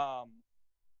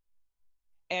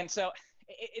 And so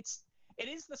it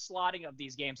is the slotting of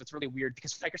these games that's really weird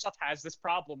because Microsoft has this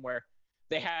problem where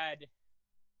they had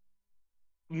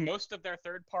most of their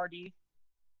third party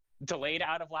delayed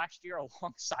out of last year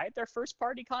alongside their first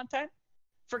party content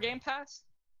for Game Pass.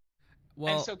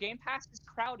 Well, and so Game Pass is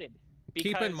crowded.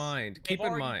 Keep in mind.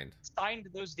 Signed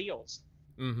those deals.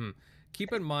 Mm-hmm.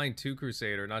 Keep in mind too,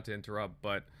 Crusader, not to interrupt,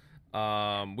 but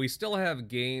we still have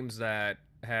games that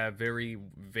have very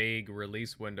vague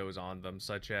release windows on them,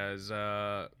 such as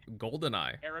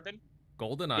GoldenEye. Erebin?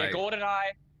 GoldenEye. Yeah,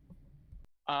 GoldenEye.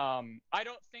 I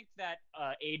don't think that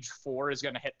Age 4 is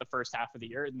going to hit the first half of the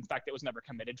year. In fact, it was never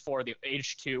committed for. The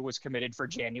Age 2 was committed for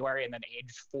January, and then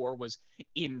Age 4 was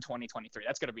in 2023.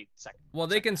 That's going to be second. Well,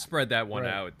 they can spread that one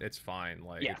out. It's fine.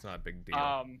 It's not a big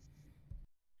deal.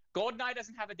 GoldenEye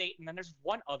doesn't have a date, and then there's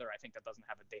one other I think that doesn't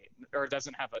have a date, or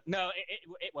doesn't have a. No,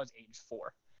 it was Age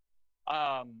 4.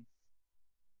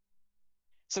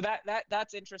 So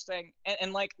that's interesting,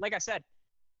 and like I said,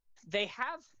 they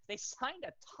signed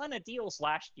a ton of deals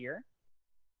last year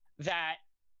that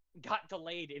got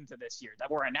delayed into this year that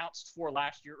were announced for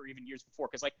last year or even years before.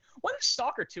 Because like, wasn't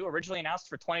Stalker 2 originally announced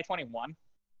for 2021?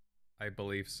 I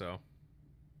believe so.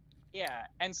 Yeah,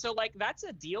 and so like that's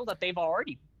a deal that they've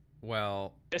already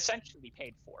essentially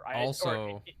paid for.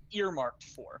 Also earmarked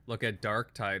for. Look at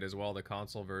Darktide as well, the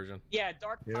console version. Yeah,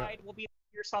 Darktide will be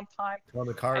here sometime. On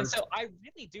the cards. And so I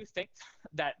really do think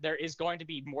that there is going to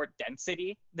be more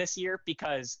density this year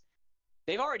because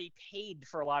they've already paid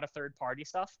for a lot of third-party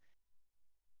stuff,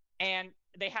 and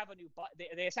they have a new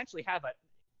they essentially have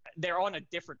they're on a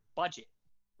different budget,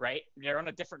 right? They're on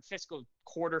a different fiscal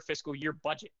year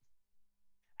budget.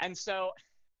 And so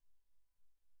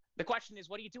the question is,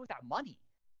 what do you do with that money?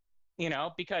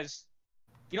 Because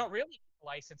you don't really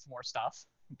license more stuff,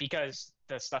 because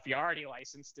the stuff you already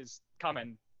licensed is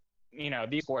coming,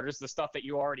 these quarters. The stuff that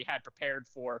you already had prepared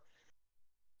for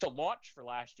the launch for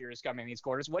last year is coming these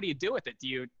quarters. What do you do with it? Do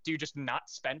you just not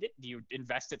spend it? Do you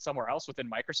invest it somewhere else within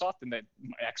Microsoft, and the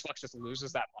Xbox just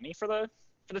loses that money for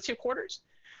the 2 quarters?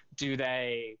 Do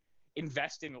they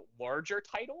invest in larger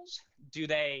titles? Do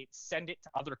they send it to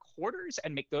other quarters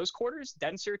and make those quarters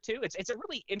denser too? It's a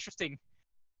really interesting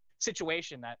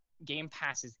situation that Game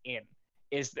Pass is in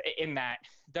that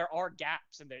there are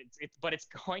gaps, and but it's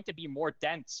going to be more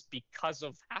dense because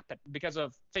of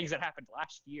things that happened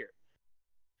last year.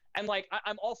 And like,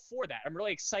 I'm all for that. I'm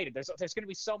really excited. There's going to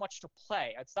be so much to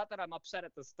play. It's not that I'm upset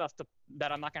at the stuff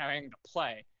that I'm not going to have anything to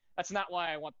play. That's not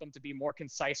why I want them to be more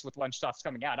concise with when stuff's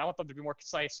coming out. I want them to be more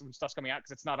concise when stuff's coming out,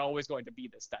 because it's not always going to be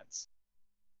this dense,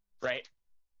 right?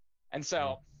 And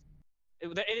so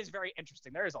it is very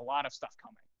interesting. There is a lot of stuff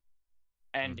coming,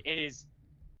 and it is.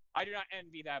 I do not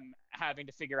envy them having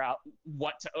to figure out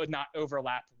what to not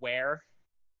overlap where,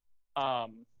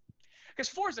 because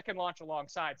Forza can launch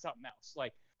alongside something else.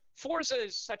 Like, Forza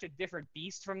is such a different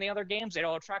beast from the other games.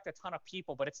 It'll attract a ton of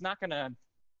people, but it's not gonna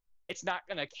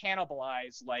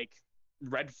cannibalize like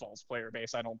Redfall's player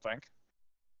base, I don't think.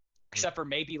 Except for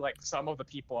maybe like some of the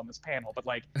people on this panel, but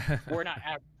like, we're not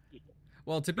average people.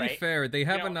 Well, to be fair, they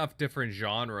have enough different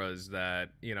genres that,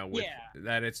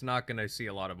 that it's not going to see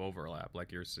a lot of overlap,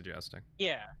 like you're suggesting.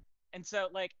 Yeah. And so,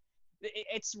 like,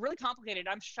 it's really complicated.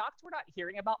 I'm shocked we're not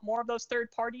hearing about more of those third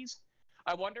parties.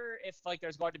 I wonder if, like,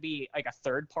 there's going to be, like, a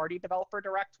third-party developer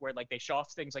direct where, like, they show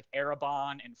off things like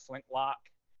Erebon and Flintlock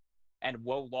and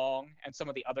Wo Long and some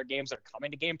of the other games that are coming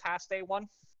to Game Pass Day 1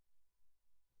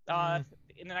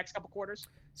 in the next couple quarters.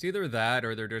 It's either that,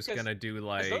 or they're just going to do,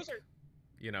 like,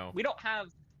 we don't have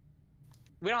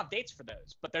dates for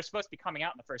those, but they're supposed to be coming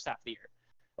out in the first half of the year.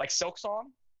 Like Silksong,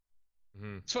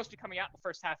 it's supposed to be coming out in the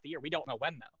first half of the year. We don't know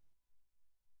when,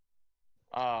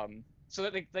 though. So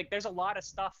that, like, there's a lot of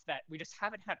stuff that we just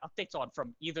haven't had updates on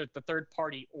from either the third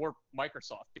party or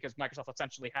Microsoft, because Microsoft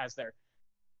essentially has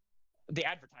the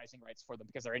advertising rights for them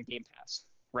because they're in Game Pass,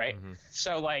 right?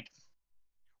 So, like,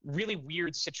 really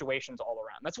weird situations all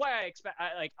around. That's why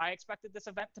I expected this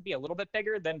event to be a little bit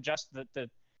bigger than just the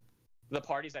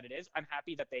parties that it is. I'm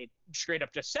happy that they straight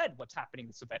up just said what's happening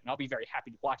this event, and I'll be very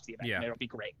happy to watch the event, and it'll be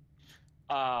great.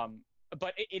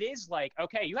 But it is like,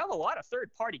 okay, you have a lot of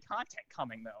third-party content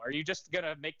coming, though. Are you just going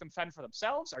to make them fend for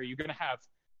themselves? Are you going to have,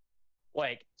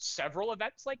 like, several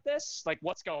events like this? Like,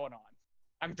 what's going on?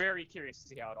 I'm very curious to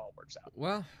see how it all works out.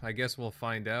 Well, I guess we'll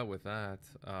find out with that.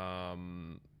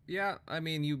 Yeah, I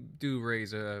mean, you do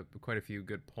raise quite a few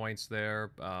good points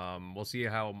there. We'll see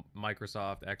how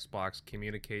Microsoft, Xbox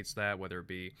communicates that, whether it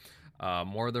be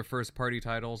more of their first-party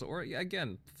titles or,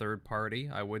 again, third-party.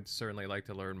 I would certainly like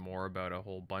to learn more about a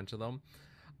whole bunch of them.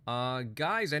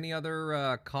 Guys, any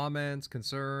other comments,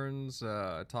 concerns,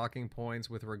 talking points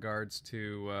with regards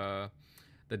to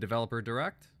the Developer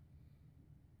Direct?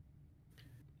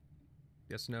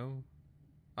 Yes, no?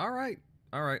 All right.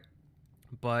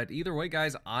 But either way,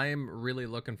 guys, I'm really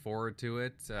looking forward to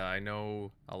it. I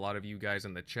know a lot of you guys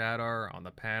in the chat are, on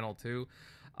the panel too.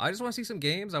 I just want to see some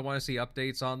games. I want to see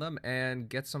updates on them and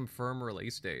get some firm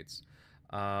release dates.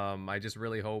 I just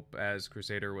really hope, as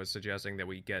Crusader was suggesting, that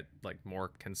we get like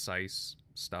more concise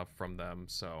stuff from them.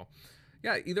 So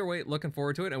yeah, either way, looking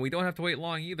forward to it. And we don't have to wait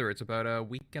long either. It's about a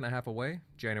week and a half away,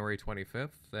 January 25th.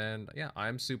 And yeah,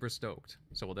 I'm super stoked.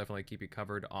 So we'll definitely keep you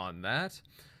covered on that.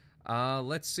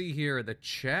 Let's see here. The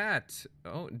chat.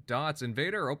 Oh, Dots.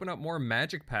 Invader, open up more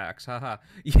magic packs. Haha.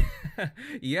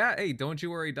 Yeah, hey, don't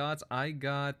you worry, Dots. I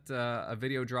got a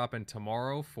video dropping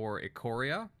tomorrow for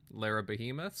Ikoria, Lara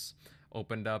Behemoths.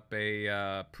 Opened up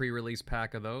a pre-release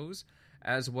pack of those.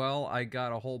 As well, I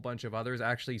got a whole bunch of others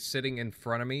actually sitting in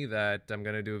front of me that I'm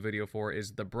going to do a video for.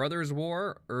 Is the Brothers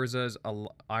War, Urza's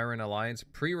Iron Alliance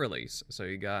pre-release. So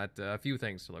you got a few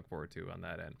things to look forward to on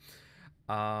that end.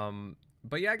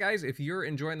 But yeah, guys, if you're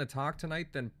enjoying the talk tonight,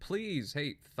 then please,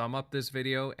 hey, thumb up this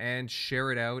video and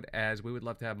share it out, as we would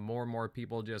love to have more and more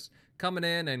people just coming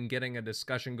in and getting a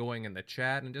discussion going in the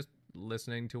chat and just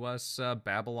listening to us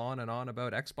babble on and on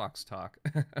about Xbox talk.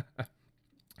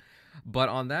 But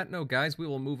on that note, guys, we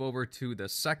will move over to the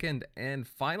second and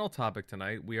final topic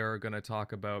tonight. We are going to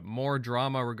talk about more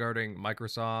drama regarding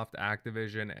Microsoft,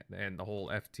 Activision, and the whole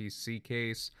FTC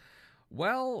case.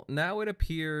 Well, now it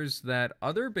appears that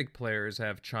other big players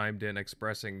have chimed in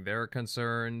expressing their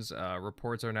concerns.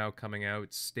 Reports are now coming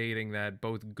out stating that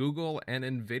both Google and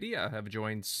Nvidia have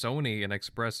joined Sony in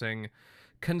expressing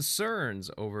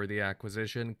concerns over the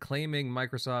acquisition, claiming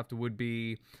Microsoft would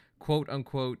be quote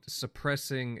unquote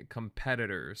suppressing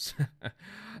competitors.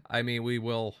 I mean, we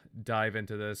will dive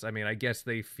into this. I mean, I guess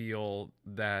they feel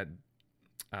that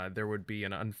there would be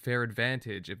an unfair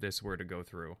advantage if this were to go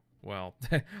through. Well,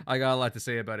 I got a lot to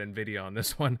say about Nvidia on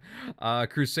this one,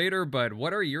 Crusader, but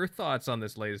what are your thoughts on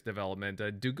this latest development?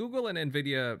 Do Google and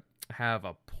Nvidia have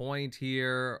a point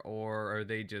here, or are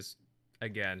they just,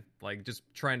 again, like just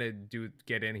trying to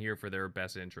get in here for their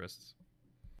best interests?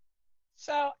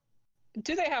 So,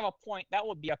 do they have a point? That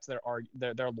would be up to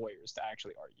their lawyers to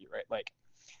actually argue, right? Like,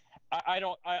 I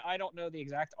don't know the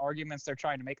exact arguments they're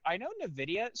trying to make. I know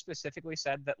Nvidia specifically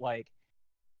said that, like,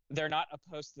 they're not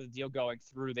opposed to the deal going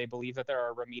through. They believe that there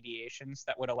are remediations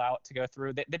that would allow it to go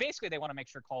through. They basically want to make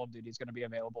sure Call of Duty is going to be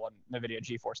available on NVIDIA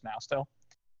GeForce Now still,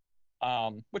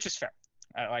 which is fair.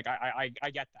 I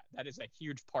get that. That is a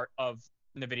huge part of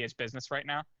NVIDIA's business right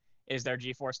now, is their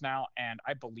GeForce Now, and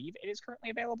I believe it is currently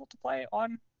available to play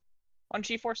on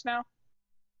GeForce Now.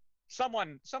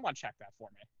 Someone check that for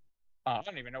me. I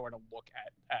don't even know where to look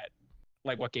at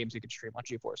like what games you can stream on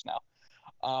GeForce Now.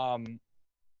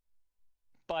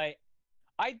 But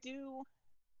I do,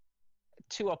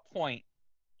 to a point,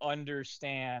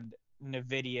 understand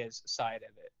NVIDIA's side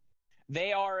of it.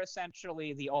 They are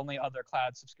essentially the only other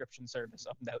cloud subscription service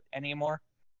of note anymore,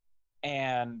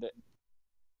 and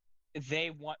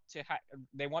they want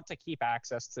to keep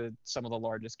access to some of the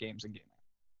largest games in gaming.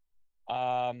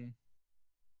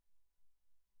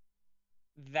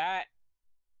 That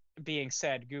being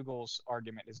said, Google's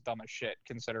argument is dumb as shit,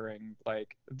 considering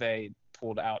like they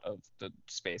pulled out of the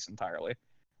space entirely.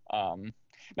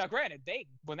 Now, granted,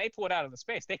 when they pulled out of the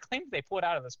space, they claimed they pulled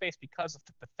out of the space because of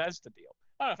the Bethesda deal.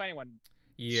 I don't know if anyone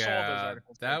saw those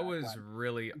articles. That was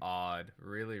really odd,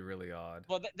 really odd.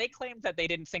 Well, they claimed that they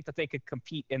didn't think that they could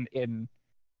compete in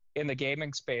the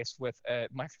gaming space with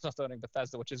Microsoft owning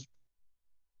Bethesda, which is,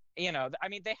 you know, I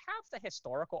mean, they have the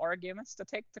historical arguments to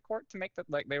take to court to make that.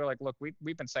 Like, they were like, look,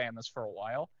 we've been saying this for a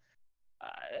while.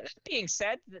 That being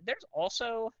said, there's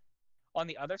also, on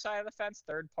the other side of the fence,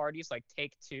 third parties like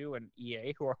Take-Two and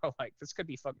EA who are like, this could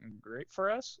be fucking great for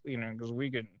us, you know, because we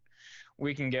can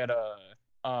get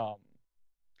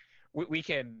we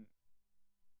can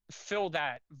fill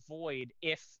that void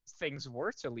if things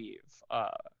were to leave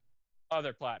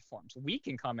other platforms. We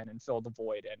can come in and fill the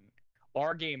void, and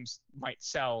our games might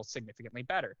sell significantly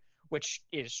better, which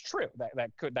is true.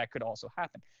 That could also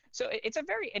happen. So it's a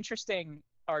very interesting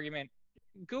argument.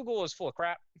 Google is full of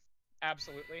crap.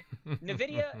 Absolutely.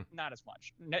 NVIDIA, not as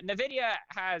much. NVIDIA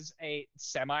has a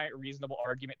semi-reasonable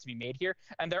argument to be made here,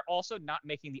 and they're also not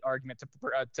making the argument to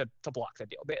block the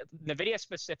deal. NVIDIA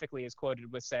specifically is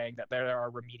quoted with saying that there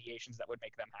are remediations that would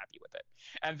make them happy with it,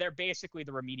 and they're basically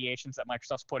the remediations that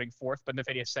Microsoft's putting forth. But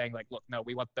NVIDIA is saying, like, look, no,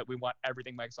 we want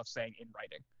everything Microsoft's saying in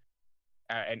writing,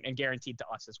 and guaranteed to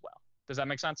us as well. Does that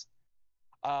make sense?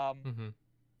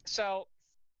 So,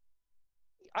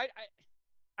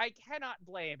 I cannot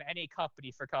blame any company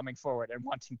for coming forward and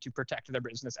wanting to protect their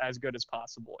business as good as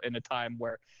possible in a time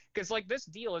where, because like this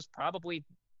deal is probably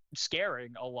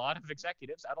scaring a lot of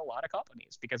executives at a lot of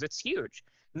companies because it's huge.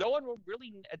 No one will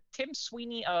really. Tim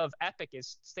Sweeney of Epic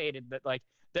has stated that like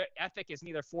their Epic is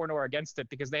neither for nor against it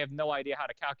because they have no idea how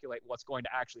to calculate what's going to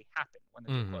actually happen when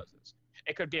the deal closes.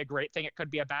 It could be a great thing. It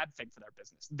could be a bad thing for their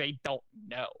business. They don't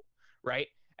know, right?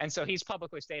 And so he's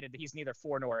publicly stated that he's neither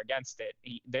for nor against it.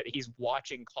 That he's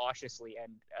watching cautiously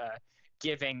and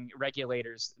giving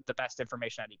regulators the best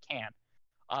information that he can.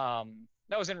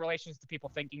 That was in relation to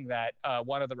people thinking that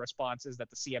one of the responses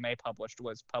that the CMA published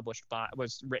was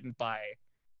written by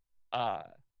Epic,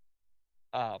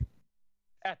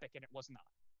 and it was not.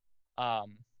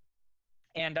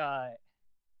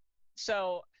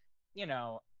 So, you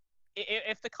know,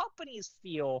 if the companies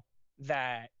feel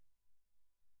that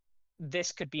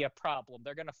this could be a problem,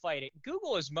 they're going to fight it.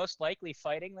 Google is most likely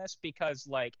fighting this because,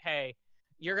 like, hey,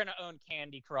 you're going to own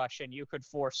Candy Crush and you could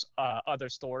force other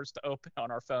stores to open on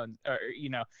our phone. Or, you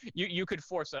know, you could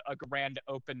force a grand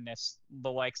openness,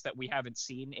 the likes that we haven't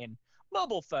seen in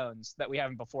mobile phones that we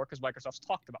haven't before because Microsoft's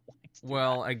talked about wanting to do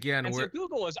that. Again, and so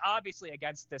Google is obviously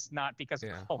against this, not because of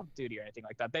Call of Duty or anything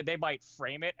like that. They might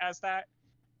frame it as that,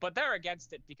 but they're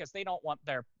against it because they don't want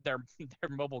their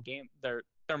mobile game, their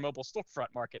mobile storefront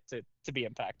market to be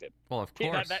impacted. Well, of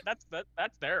course. That's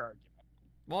their argument.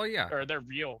 Well, yeah. Or their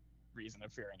real reason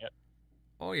of fearing it.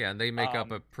 Oh, yeah, and they make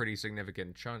up a pretty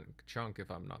significant chunk,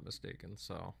 if I'm not mistaken.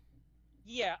 So,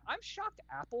 Yeah, I'm shocked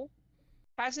Apple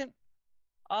hasn't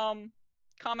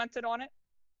commented on it.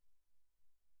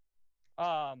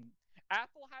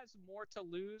 Apple has more to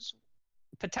lose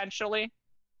potentially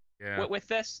with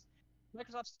this.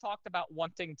 Microsoft's talked about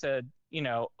wanting to,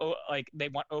 like they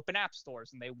want open app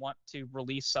stores and they want to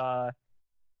release their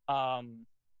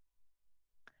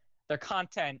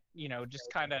content,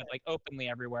 just kind of like openly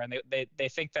everywhere. And they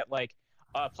think that like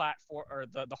a platform or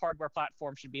the hardware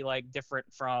platform should be like different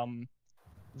from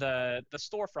the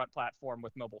storefront platform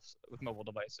with mobile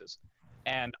devices.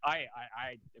 And I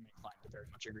am inclined to very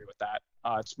much agree with that.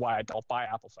 It's why I don't buy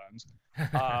Apple phones.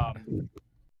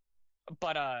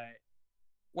 But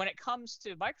when it comes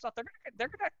to Microsoft, they're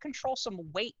gonna control some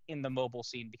weight in the mobile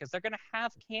scene because they're gonna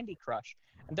have Candy Crush,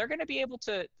 and they're gonna be able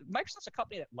to. Microsoft's a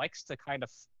company that likes to kind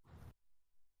of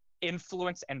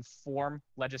influence and form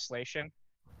legislation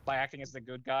by acting as the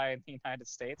good guy in the United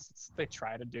States. They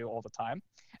try to do all the time.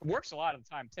 It works a lot of the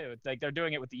time too. It's like they're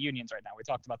doing it with the unions right now. We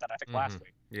talked about that I think last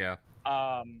week. Yeah.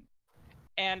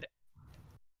 And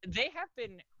they have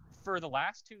been for the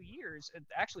last 2 years,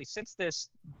 actually since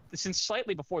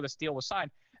slightly before this deal was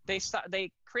signed, they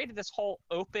created this whole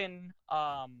open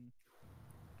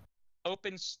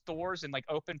stores and like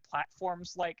open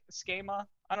platforms like schema.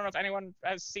 I don't know if anyone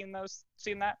has seen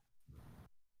that.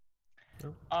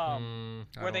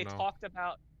 Where they talked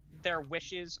about their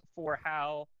wishes for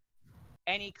how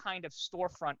any kind of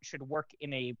storefront should work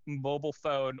in a mobile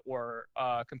phone or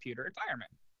computer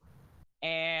environment.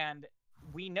 And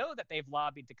we know that they've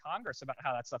lobbied to Congress about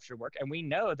how that stuff should work, and we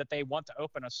know that they want to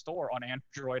open a store on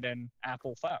Android and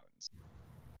Apple phones.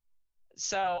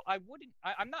 So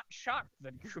I'm not shocked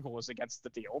that Google is against the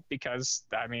deal because,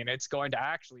 I mean, it's going to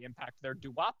actually impact their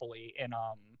duopoly in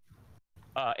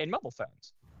mobile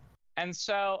phones. And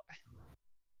so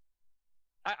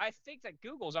I think that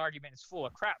Google's argument is full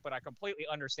of crap, but I completely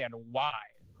understand why,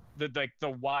 the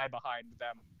why behind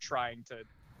them trying to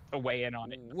weigh in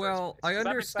on it. Well, I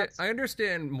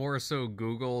understand more so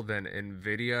Google than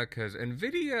Nvidia, because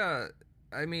Nvidia,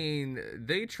 I mean,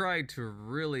 they tried to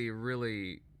really,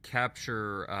 really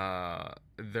capture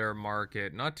their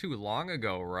market not too long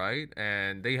ago, right?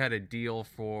 And they had a deal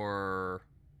for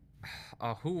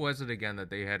who was it again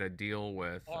that they had a deal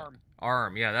with?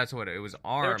 ARM, yeah, that's what it was.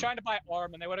 ARM. They were trying to buy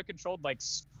ARM, and they would have controlled like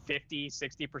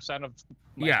 50-60% of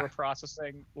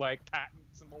microprocessing like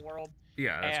patents in the world.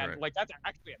 Yeah, that's right. Like that's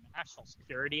actually a national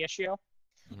security issue.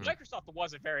 Mm-hmm. Microsoft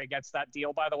wasn't very against that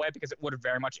deal, by the way, because it would have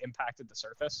very much impacted the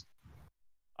Surface.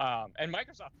 And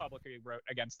Microsoft publicly wrote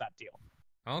against that deal.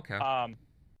 Okay.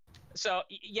 So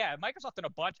yeah, Microsoft did a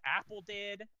bunch. Apple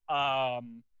did.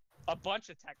 A bunch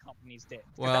of tech companies did.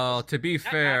 Well, to be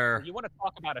fair, actually, you want to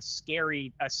talk about a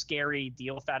scary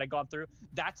deal if that had gone through.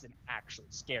 That's an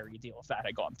actually scary deal if that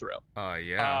had gone through.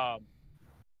 Yeah.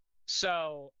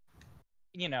 So,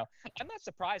 I'm not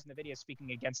surprised NVIDIA is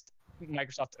speaking against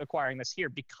Microsoft acquiring this here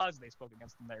because they spoke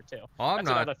against them there too. That's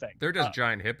another thing. They're just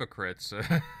giant hypocrites.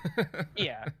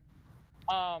 Yeah.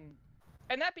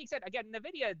 And that being said, again,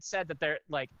 NVIDIA had said that they're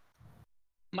like.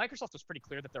 Microsoft was pretty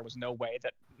clear that there was no way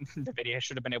that NVIDIA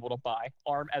should have been able to buy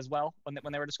ARM as well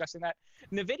when they were discussing that.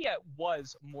 NVIDIA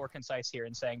was more concise here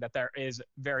in saying that there is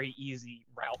very easy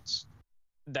routes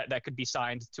that could be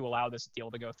signed to allow this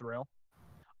deal to go through.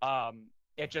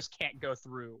 It just can't go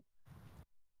through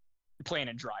plain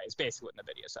and dry is basically what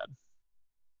NVIDIA said.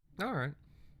 All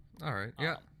right.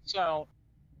 Yeah. So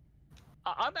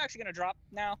I'm actually going to drop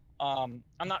now. I'm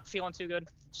not feeling too good,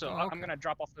 so okay. I'm going to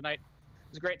drop off tonight. It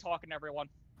was great talking to everyone.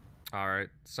 All right,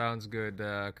 sounds good,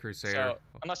 Crusader. So,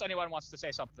 unless anyone wants to say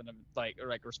something like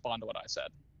respond to what I said,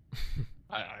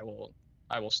 I will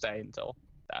stay until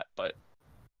that. But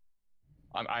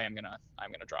I am gonna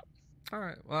drop. All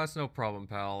right, well that's no problem,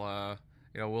 pal.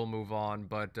 We'll move on,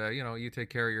 but you take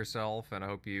care of yourself, and I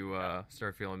hope you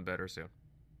start feeling better soon.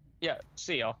 Yeah,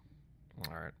 see y'all.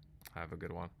 All right, have a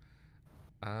good one.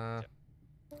 All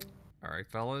right,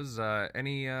 fellas.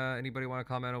 Anybody want to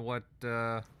comment on what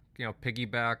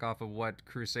piggyback off of what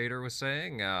Crusader was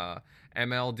saying?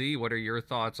 MLD, what are your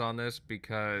thoughts on this?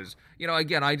 Because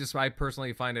again, I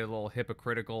personally find it a little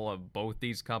hypocritical of both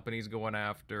these companies going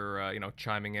after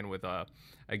chiming in with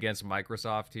against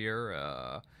Microsoft here.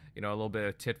 A little bit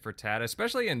of tit for tat,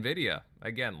 especially Nvidia.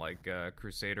 Again, like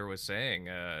Crusader was saying,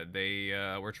 they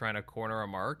were trying to corner a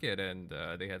market, and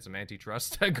they had some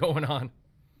antitrust going on.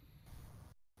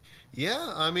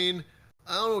 Yeah, I mean,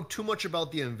 I don't know too much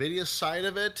about the NVIDIA side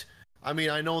of it. I mean,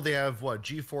 I know they have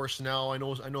GeForce Now. I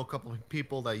know a couple of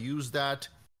people that use that,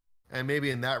 and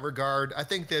maybe in that regard, I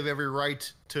think they have every right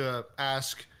to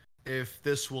ask if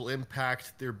this will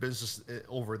impact their business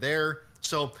over there.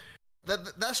 So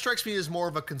that strikes me as more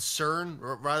of a concern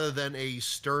rather than a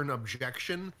stern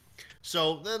objection.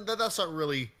 So that's not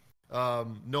really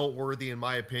noteworthy in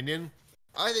my opinion.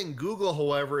 I think Google,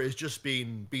 however, is just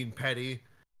being petty.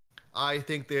 I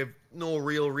think they have no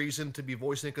real reason to be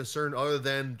voicing a concern other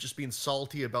than just being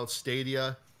salty about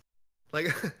Stadia.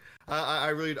 Like, I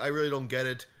really don't get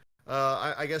it.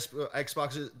 I guess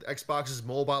Xbox's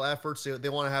mobile efforts, they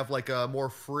want to have like a more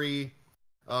free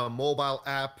mobile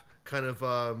app kind of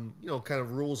kind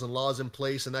of rules and laws in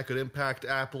place, and that could impact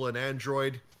Apple and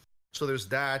Android. So there's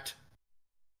that.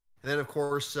 And then of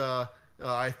course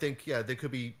I think they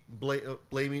could be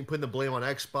putting the blame on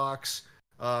Xbox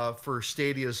for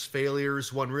Stadia's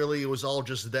failures, when really it was all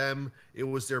just them. It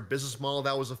was their business model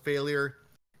that was a failure.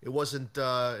 It wasn't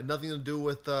nothing to do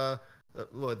with the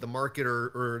market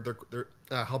or their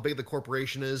how big the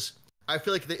corporation is. I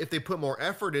feel like if they put more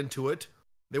effort into it,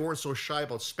 they weren't so shy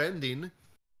about spending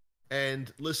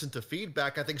and listened to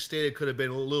feedback, I think Stadia could have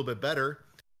been a little bit better.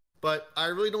 But I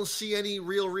really don't see any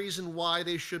real reason why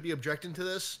they should be objecting to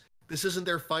this. This isn't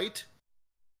their fight.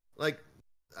 Like,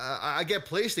 I get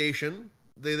PlayStation.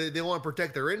 They want to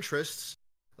protect their interests.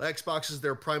 Xbox is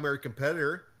their primary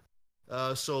competitor.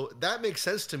 So that makes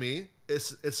sense to me.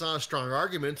 It's not a strong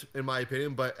argument, in my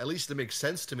opinion, but at least it makes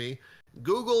sense to me.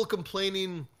 Google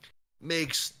complaining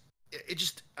makes...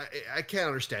 I can't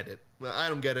understand it. I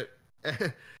don't get it.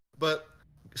 But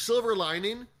silver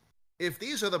lining, if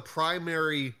these are the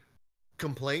primary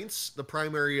complaints, the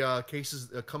primary cases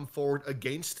that come forward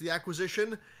against the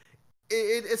acquisition,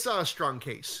 it's not a strong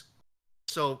case.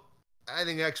 So I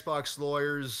think Xbox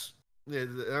lawyers,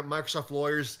 Microsoft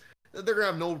lawyers, they're going to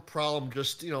have no problem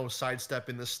just,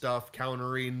 sidestepping this stuff,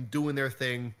 countering, doing their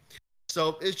thing.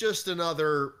 So it's just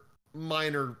another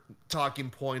minor talking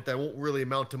point that won't really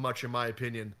amount to much, in my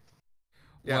opinion.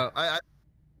 Yeah, well,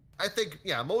 I think,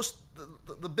 most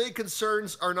the big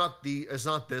concerns are not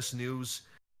this news.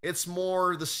 It's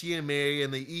more the CMA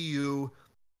and the EU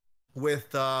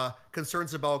with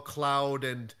concerns about cloud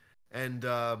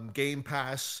and Game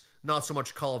Pass. Not so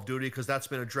much Call of Duty, because that's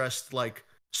been addressed like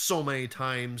so many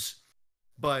times.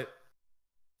 But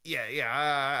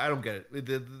I don't get it.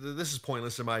 This is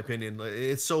pointless in my opinion.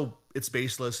 It's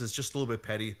baseless. It's just a little bit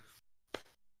petty.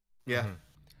 Yeah. Mm-hmm.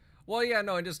 Well, yeah,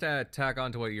 no, and just to tack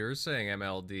on to what you're saying,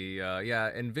 MLD,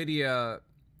 NVIDIA,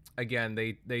 again,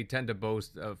 they tend to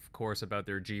boast, of course, about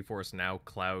their GeForce Now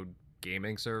cloud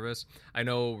gaming service. I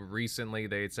know recently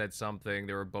they had said something,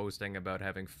 they were boasting about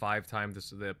having 5 times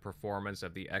the performance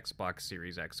of the Xbox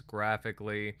Series X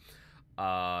graphically,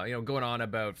 going on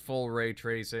about full ray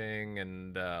tracing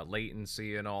and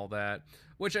latency and all that,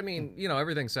 which, I mean,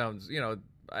 everything sounds,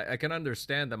 I can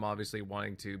understand them obviously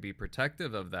wanting to be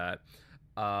protective of that.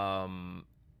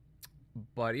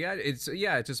 But it's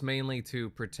just mainly to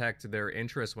protect their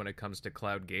interests when it comes to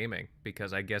cloud gaming,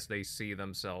 because I guess they see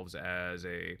themselves as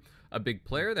a big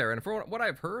player there. And for what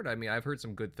I've heard, I mean, I've heard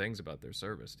some good things about their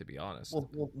service, to be honest.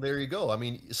 Well, there you go. I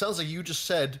mean, it sounds like you just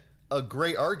said a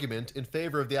great argument in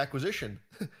favor of the acquisition.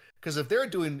 Because if they're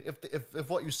doing, if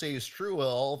what you say is true,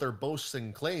 all their boasts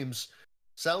and claims,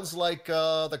 sounds like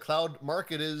the cloud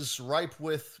market is ripe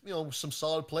with some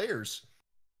solid players.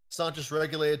 It's not just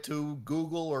regulated to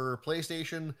Google or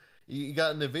PlayStation. You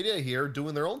got NVIDIA here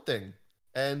doing their own thing,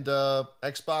 and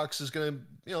Xbox is going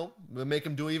to make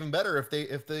them do even better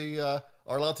if they are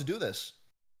allowed to do this.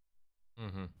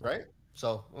 Mm-hmm. Right.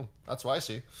 So that's what I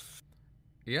see.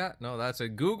 Yeah, no, that's a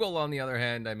Google. On the other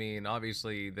hand, I mean,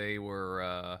 obviously they were,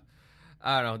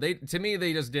 I don't know. To me,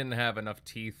 they just didn't have enough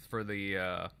teeth for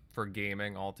the for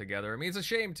gaming altogether. I mean, it's a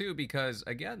shame too, because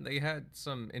again, they had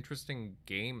some interesting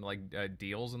game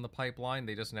deals in the pipeline.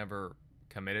 They just never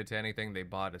committed to anything. They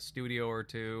bought a studio or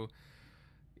two,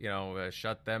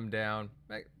 shut them down.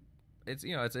 It's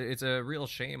a real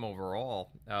shame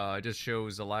overall. It just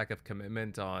shows a lack of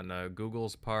commitment on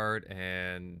Google's part,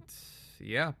 and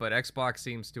but Xbox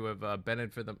seems to have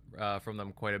benefited from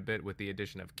them quite a bit with the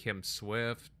addition of Kim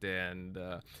Swift and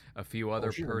a few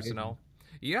other personnel.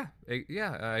 Amazing.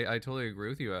 I totally agree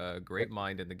with you. A great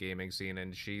mind in the gaming scene,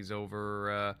 and she's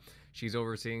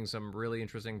overseeing some really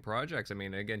interesting projects. I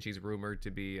mean, again, she's rumored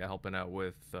to be helping out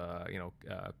with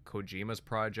Kojima's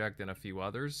project and a few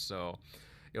others. So,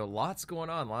 lots going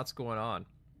on.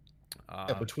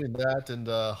 Between that and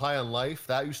High on Life,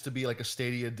 that used to be like a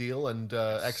Stadia deal, and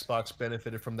Xbox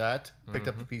benefited from that, picked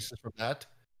up the pieces from that.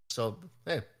 So,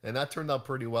 hey, and that turned out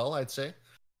pretty well, I'd say.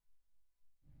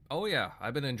 Oh yeah,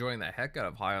 I've been enjoying the heck out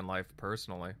of High on Life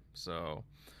personally. So,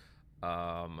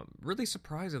 Really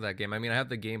surprised at that game. I mean, I have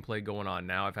the gameplay going on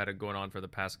now. I've had it going on for the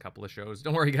past couple of shows.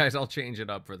 Don't worry, guys. I'll change it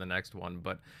up for the next one.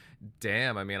 But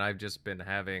damn, I mean, I've just been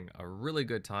having a really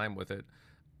good time with it.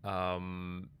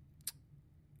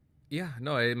 Yeah,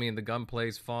 no, I mean, the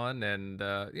gunplay's fun, and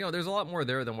there's a lot more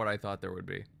there than what I thought there would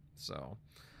be. So,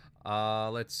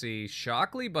 let's see,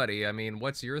 Shockley, buddy. I mean,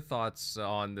 what's your thoughts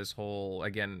on this whole,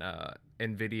 again,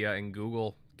 Nvidia and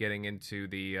Google getting into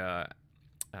the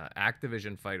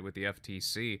Activision fight with the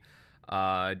FTC?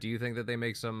 Do you think that they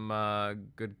make some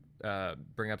good,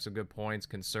 bring up some good points,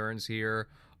 concerns here,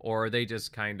 or are they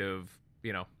just kind of,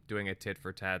 doing a tit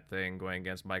for tat thing, going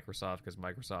against Microsoft because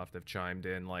Microsoft have chimed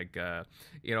in? Like,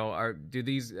 do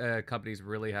these companies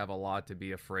really have a lot to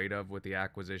be afraid of with the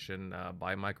acquisition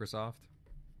by Microsoft?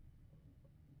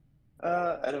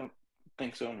 I don't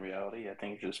think so in reality. I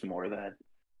think just more that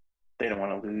they don't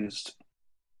want to lose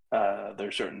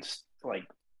their certain, like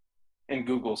in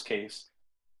Google's case,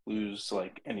 lose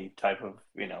like any type of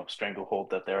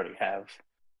stranglehold that they already have.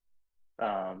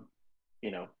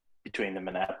 Between them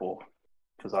and Apple,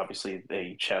 because obviously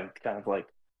they each have kind of like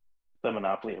the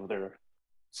monopoly of their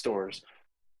stores.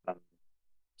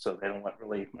 So they don't want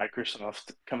really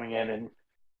Microsoft coming in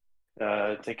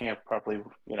and taking up probably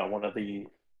one of the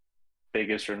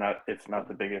biggest, or not, if not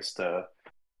the biggest,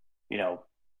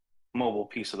 mobile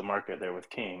piece of the market there with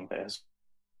King. As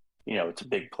it's a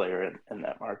big player in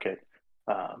that market,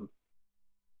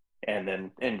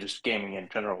 and just gaming in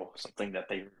general, something that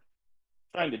they're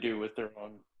trying to do with their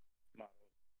own model,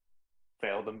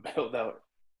 failed and bailed out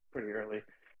pretty early.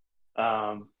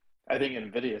 I think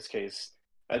in Nvidia's case,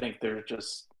 I think they're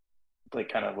just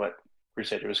like kind of what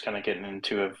Crusader was kind of getting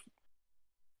into, of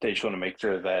they just want to make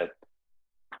sure that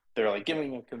they're like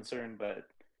giving a concern, but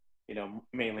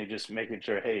mainly just making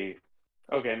sure, hey,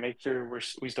 okay, make sure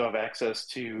we still have access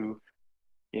to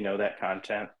that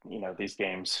content, these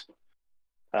games,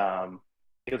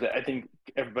 because I think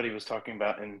everybody was talking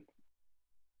about in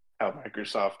how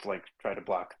Microsoft like tried to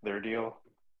block their deal,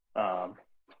 and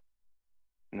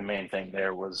the main thing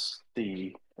there was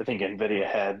I think Nvidia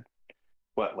had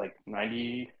what, like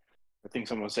 90, I think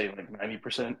someone was saying like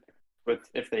 90% with,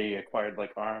 if they acquired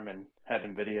like ARM and had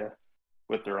Nvidia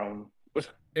with their own.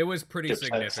 It was pretty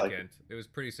significant. It was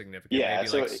pretty significant. Yeah, maybe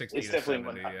so like 60 it's to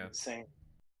definitely 70. not the same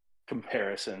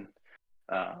comparison.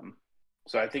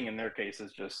 So I think in their case,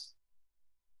 it's just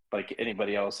like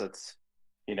anybody else that's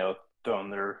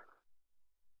throwing their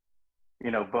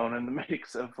bone in the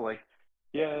mix of like,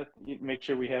 yeah, make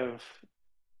sure go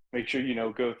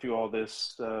through all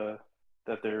this,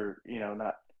 that they're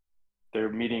not, they're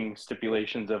meeting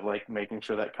stipulations of like making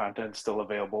sure that content's still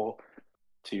available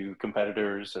to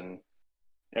competitors and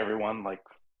everyone, like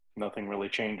nothing really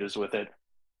changes with it.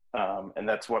 And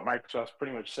that's what Microsoft's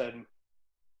pretty much said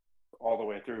all the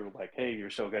way through, like, hey, you're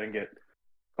still going to get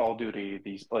Call of Duty,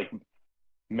 these like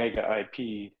mega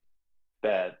IP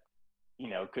that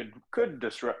could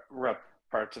disrupt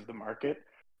parts of the market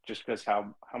just because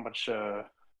how much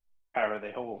power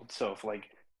they hold. So if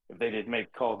they did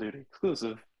make Call of Duty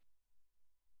exclusive,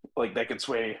 like that could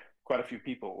sway quite a few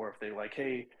people. Or if they like,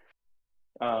 hey,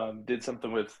 did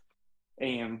something with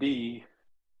AMD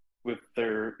with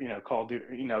their Call of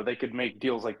Duty, they could make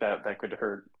deals like that could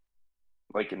hurt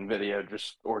like Nvidia,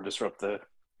 just or disrupt the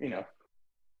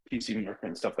PC market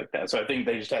and stuff like that. So I think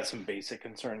they just had some basic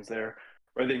concerns there.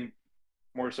 Or I think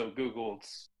more so Google,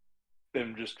 it's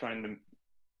them just trying to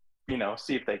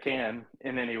see if they can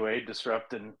in any way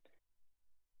disrupt and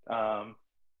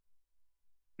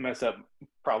mess up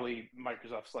probably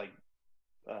Microsoft's like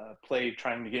play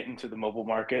trying to get into the mobile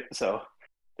market. So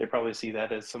they probably see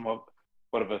that as somewhat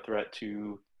of a threat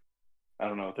to, I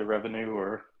don't know, their revenue,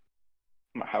 or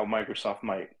how Microsoft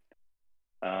might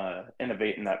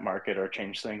innovate in that market or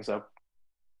change things up,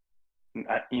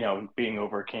 being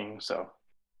over King. So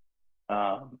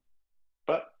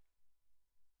but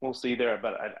we'll see there.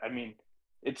 But I mean,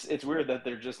 it's weird that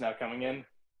they're just now coming in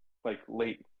like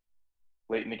late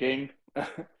in the game,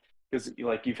 because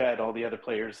like you've had all the other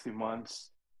players through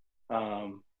months,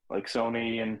 like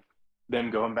Sony and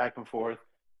them going back and forth,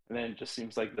 and then it just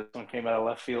seems like this one came out of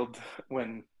left field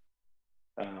when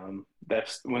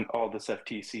that's when all this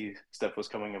FTC stuff was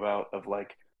coming about, of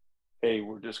like, hey,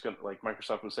 we're just gonna, like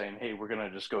Microsoft was saying, hey, we're gonna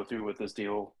just go through with this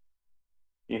deal,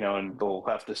 and they'll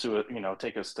have to sue it,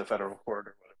 take us to federal court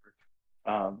or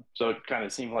whatever. So it kind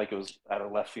of seemed like it was out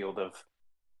of left field of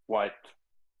why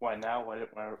now? Why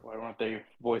weren't they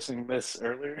voicing this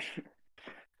earlier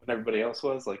when everybody else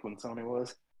was, like when Sony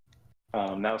was?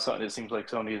 Now it seems like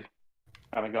Sony's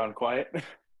kind of gone quiet,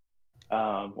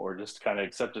 or just kind of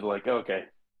accepted like, okay,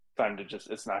 time to just,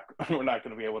 we're not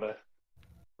going to be able to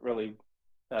really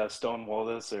stonewall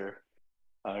this or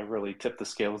really tip the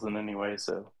scales in any way.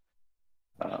 So,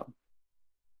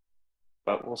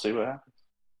 but we'll see what happens.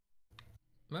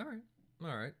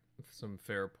 All right. Some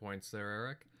fair points there,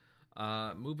 Eric.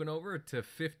 Moving over to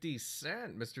 50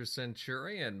 Cent, Mr.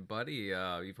 Centurion, buddy.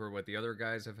 You've heard what the other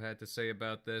guys have had to say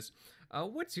about this.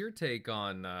 What's your take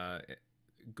on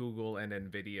Google and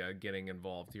NVIDIA getting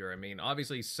involved here? I mean,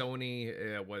 obviously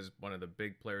Sony was one of the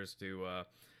big players to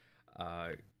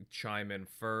chime in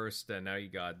first, and now you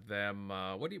got them.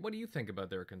 What do you think about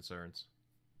their concerns?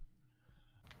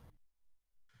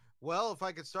 Well, if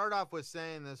I could start off with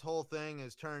saying this whole thing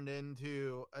has turned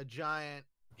into a giant,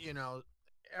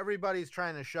 everybody's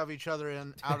trying to shove each other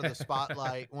out of the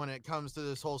spotlight when it comes to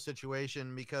this whole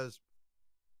situation, because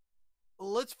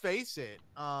let's face it,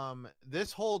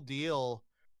 this whole deal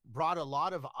brought a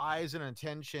lot of eyes and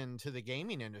attention to the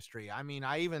gaming industry. I mean,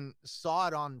 I even saw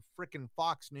it on freaking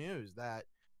Fox News that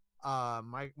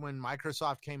when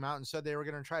Microsoft came out and said they were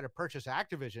going to try to purchase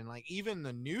Activision, like even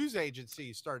the news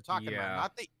agencies started talking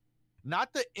about it.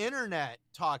 Not the internet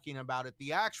talking about it.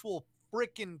 The actual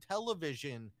freaking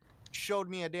television showed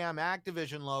me a damn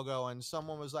Activision logo, and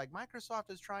someone was like,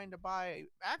 Microsoft is trying to buy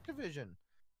Activision.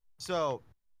 So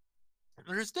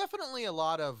there's definitely a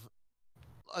lot of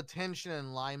attention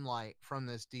and limelight from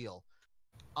this deal.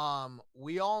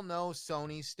 We all know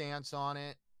Sony's stance on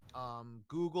it.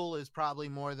 Google is probably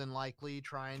more than likely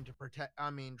trying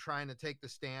to take the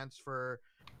stance for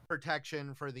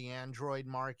protection for the Android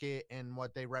market and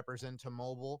what they represent to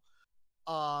mobile.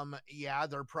 I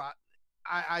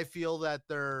feel that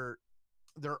their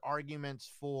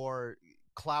arguments for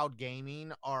cloud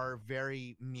gaming are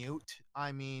very mute.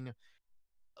 I mean,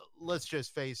 let's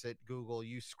just face it, Google,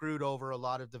 you screwed over a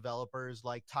lot of developers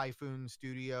like Typhoon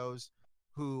Studios,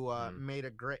 who made a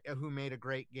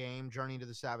great game, Journey to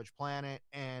the Savage Planet,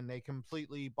 and they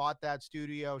completely bought that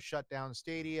studio, shut down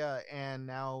Stadia, and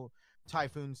now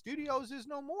Typhoon Studios is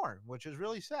no more, which is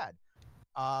really sad.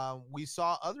 We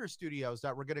saw other studios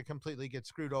that were going to completely get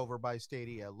screwed over by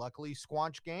Stadia. Luckily,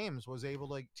 Squanch Games was able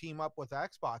to team up with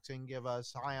Xbox and give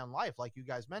us High on Life, like you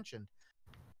guys mentioned.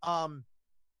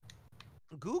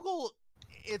 Google,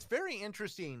 it's very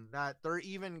interesting that they're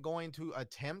even going to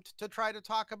attempt to try to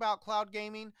talk about cloud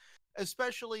gaming,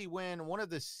 especially when one of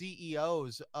the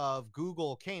CEOs of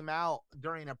Google came out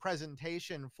during a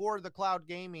presentation for the cloud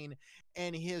gaming,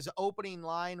 and his opening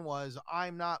line was,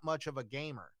 "I'm not much of a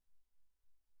gamer."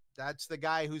 That's the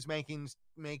guy who's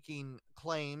making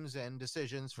claims and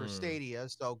decisions for Stadia,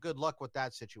 so good luck with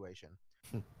that situation.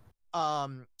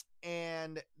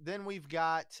 And then we've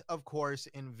got, of course,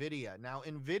 NVIDIA. Now,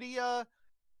 NVIDIA,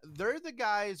 they're the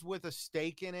guys with a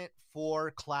stake in it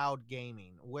for cloud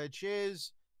gaming, which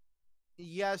is,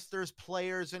 yes, there's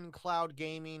players in cloud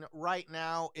gaming. Right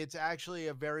now, it's actually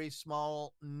a very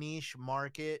small niche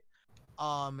market.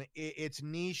 It's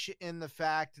niche in the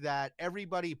fact that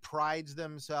everybody prides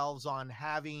themselves on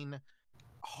having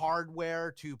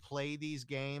hardware to play these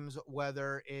games,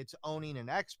 whether it's owning an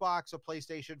Xbox, a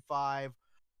PlayStation 5,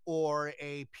 or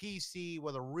a PC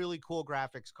with a really cool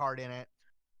graphics card in it.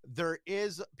 There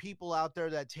is people out there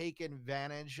that take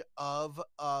advantage of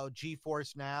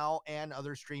GeForce Now and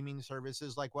other streaming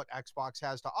services like what Xbox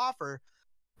has to offer.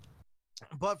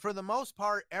 But for the most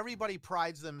part, everybody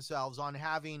prides themselves on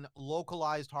having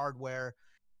localized hardware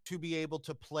to be able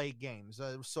to play games.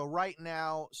 So right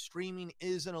now, streaming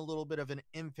is in a little bit of an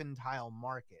infantile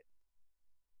market.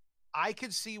 I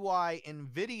could see why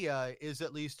NVIDIA is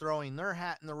at least throwing their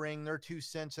hat in the ring, their 2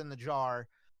 cents in the jar,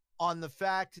 on the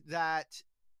fact that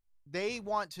they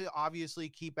want to obviously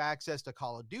keep access to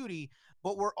Call of Duty,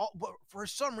 but for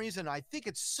some reason, I think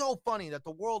it's so funny that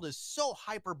the world is so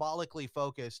hyperbolically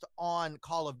focused on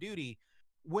Call of Duty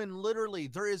when literally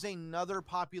there is another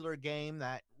popular game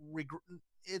that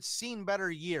it's seen better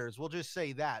years. We'll just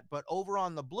say that. But over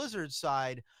on the Blizzard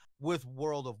side with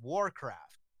World of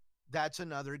Warcraft, that's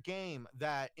another game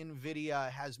that NVIDIA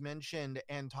has mentioned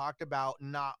and talked about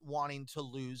not wanting to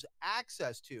lose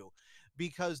access to,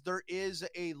 because there is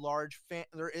a large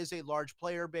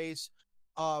player base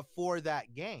for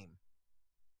that game.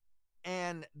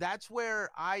 And that's where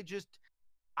I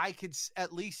could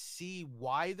at least see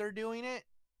why they're doing it.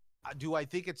 Do I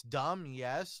think it's dumb?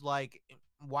 Yes. Like,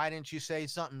 why didn't you say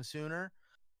something sooner?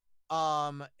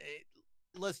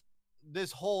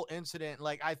 This whole incident,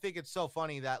 like, I think it's so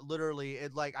funny that literally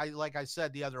like I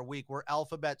said the other week, we're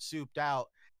Alphabet souped out,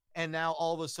 and now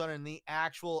all of a sudden the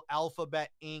actual Alphabet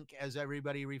Inc., as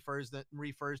everybody refers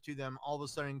to them, all of a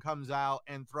sudden comes out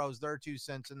and throws their 2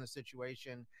 cents in the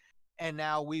situation. And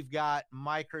now we've got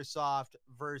Microsoft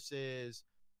versus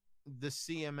the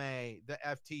CMA, the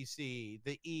FTC,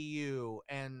 the EU,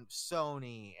 and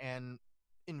Sony, and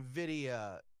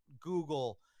Nvidia,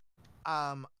 Google,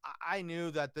 I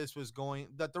knew that there was going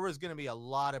to be a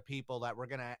lot of people that were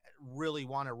going to really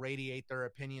want to radiate their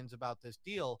opinions about this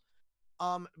deal,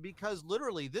 because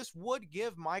literally this would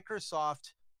give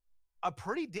Microsoft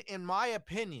in my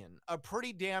opinion, a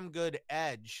pretty damn good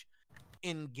edge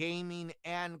in gaming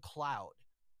and cloud.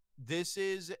 This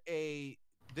is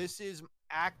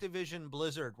Activision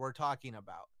Blizzard we're talking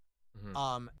about.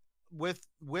 Mm-hmm.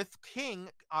 With King,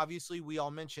 obviously we all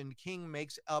mentioned King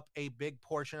makes up a big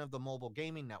portion of the mobile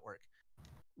gaming network.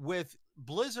 With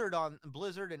Blizzard and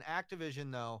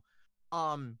Activision though,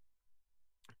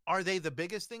 are they the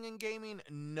biggest thing in gaming?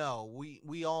 No.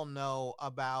 We all know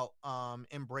about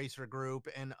Embracer Group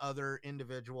and other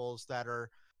individuals that are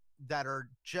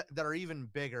even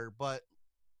bigger, but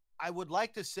I would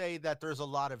like to say that there's a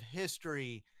lot of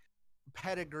history,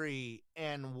 pedigree,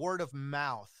 and word of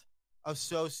mouth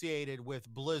associated with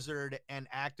Blizzard and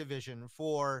Activision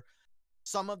for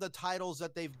some of the titles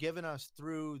that they've given us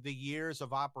through the years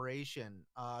of operation.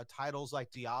 Titles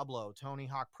like Diablo, Tony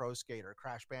Hawk Pro Skater,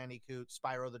 Crash Bandicoot,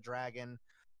 Spyro the Dragon,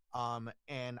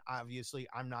 and obviously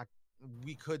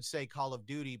we could say Call of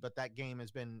Duty, but that game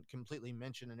has been completely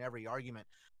mentioned in every argument.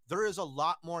 There is a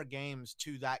lot more games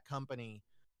to that company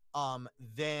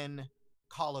than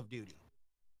Call of Duty.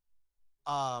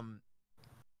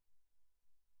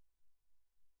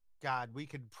 God, we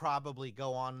could probably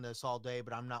go on this all day,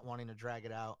 but I'm not wanting to drag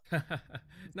it out.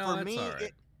 No, that's all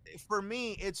right. For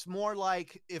me, it's more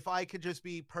like, if I could just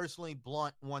be personally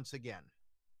blunt once again.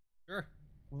 Sure.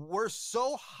 We're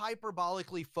so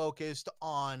hyperbolically focused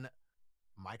on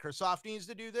Microsoft needs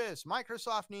to do this,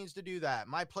 Microsoft needs to do that,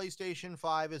 my PlayStation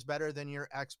 5 is better than your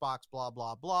Xbox, blah,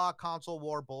 blah, blah, console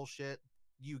war bullshit.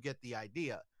 You get the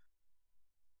idea.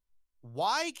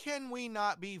 Why can we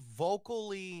not be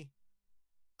vocally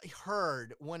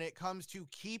heard when it comes to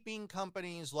keeping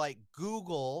companies like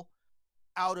Google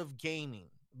out of gaming?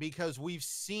 Because we've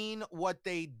seen what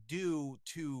they do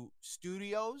to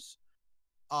studios,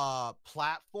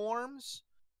 platforms,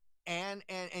 and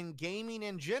gaming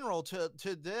in general.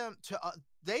 To them,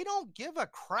 they don't give a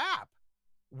crap.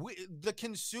 The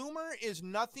consumer is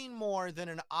nothing more than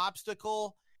an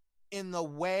obstacle in the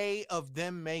way of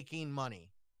them making money.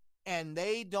 And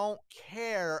they don't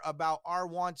care about our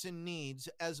wants and needs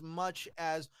as much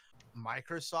as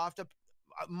Microsoft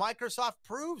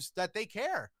proves that they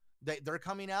care. They're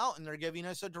coming out and they're giving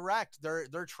us a direct.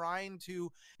 They're trying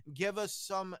to give us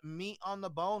some meat on the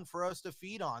bone for us to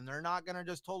feed on. They're not going to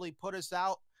just totally put us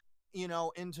out,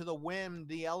 into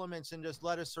the elements, and just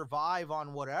let us survive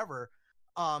on whatever.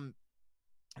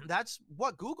 That's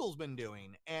what Google's been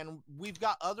doing. And we've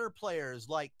got other players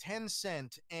like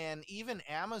Tencent and even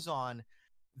Amazon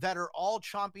that are all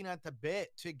chomping at the bit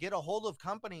to get a hold of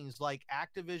companies like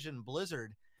Activision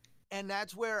Blizzard. And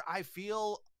that's where I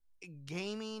feel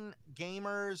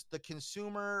gamers, the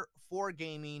consumer for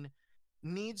gaming,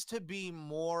 needs to be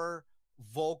more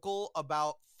vocal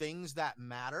about things that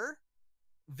matter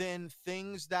than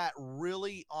things that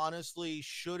really honestly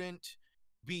shouldn't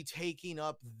be taking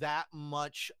up that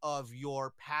much of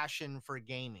your passion for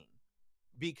gaming.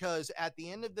 Because at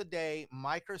the end of the day,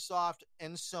 Microsoft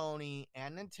and Sony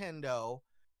and Nintendo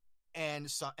and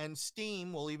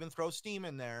Steam, we'll even throw Steam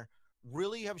in there,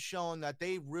 really have shown that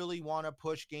they really want to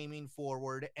push gaming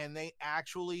forward, and they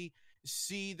actually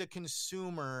see the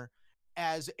consumer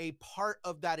as a part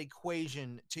of that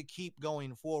equation to keep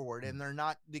going forward. And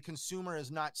the consumer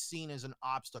is not seen as an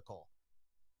obstacle.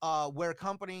 Where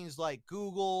companies like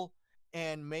Google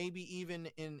and maybe even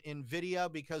in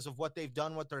Nvidia, because of what they've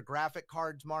done with their graphic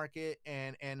cards market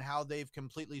and how they've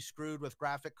completely screwed with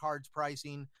graphic cards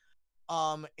pricing,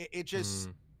 that's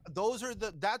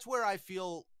where I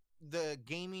feel the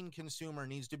gaming consumer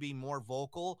needs to be more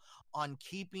vocal on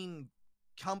keeping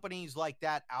companies like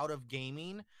that out of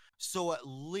gaming, so at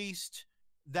least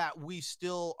that we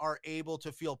still are able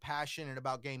to feel passionate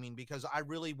about gaming, because I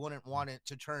really wouldn't want it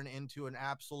to turn into an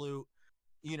absolute,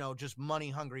 just money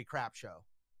hungry crap show.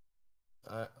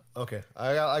 Okay,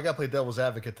 I got to play devil's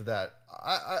advocate to that.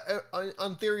 I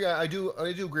on theory, I do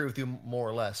agree with you more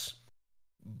or less,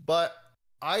 but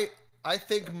I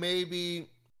think maybe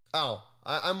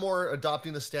I'm more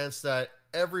adopting the stance that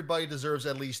everybody deserves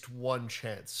at least one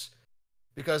chance.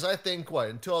 Because I think,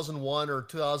 in 2001 or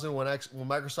 2000, when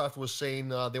Microsoft was saying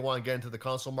they want to get into the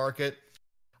console market,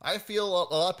 I feel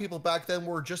a lot of people back then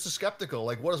were just as skeptical.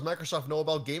 Like, what does Microsoft know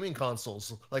about gaming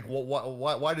consoles? Like,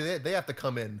 why do they have to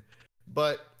come in?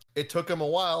 But it took them a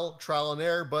while, trial and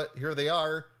error, but here they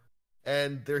are,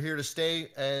 and they're here to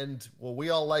stay. And, we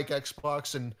all like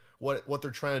Xbox, and what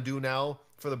they're trying to do now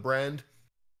for the brand.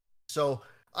 So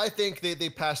I think they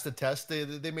passed the test.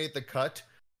 They made the cut.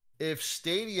 If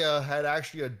Stadia had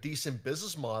actually a decent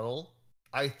business model,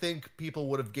 I think people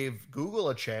would have gave Google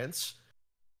a chance,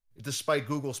 despite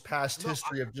Google's past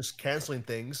history of just canceling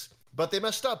things. But they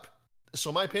messed up. So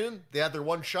in my opinion, they had their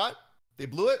one shot. They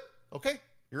blew it. Okay,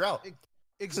 you're out.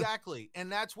 Exactly.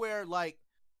 And that's where, like,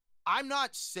 I'm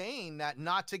not saying that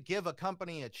not to give a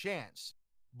company a chance,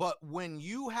 but when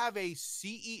you have a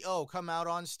CEO come out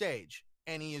on stage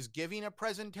and he is giving a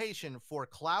presentation for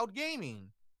cloud gaming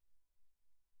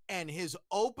and his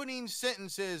opening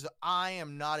sentence is, I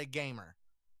am not a gamer.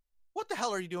 What the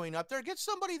hell are you doing up there? Get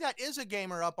somebody that is a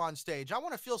gamer up on stage. I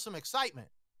want to feel some excitement.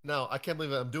 Now, I can't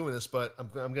believe I'm doing this, but I'm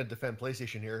going to defend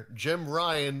PlayStation here. Jim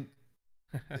Ryan,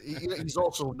 he's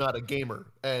also not a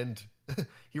gamer, and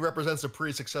he represents a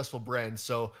pretty successful brand.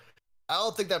 So I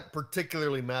don't think that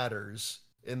particularly matters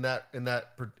in that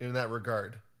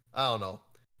regard. I don't know.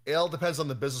 It all depends on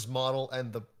the business model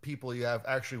and the people you have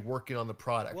actually working on the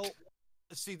product. Well,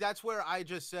 see, that's where I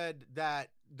just said that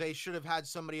they should have had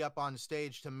somebody up on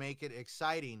stage to make it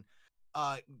exciting.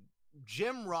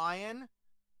 Jim Ryan,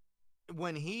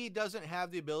 when he doesn't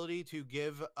have the ability to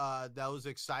give those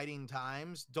exciting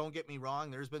times, don't get me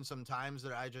wrong, there's been some times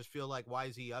that I just feel like, why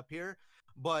is he up here?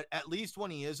 But at least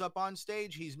when he is up on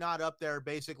stage, he's not up there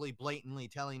basically blatantly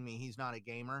telling me he's not a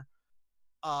gamer.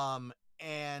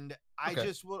 And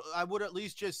I would at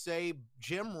least just say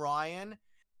Jim Ryan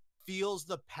feels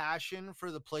the passion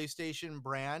for the PlayStation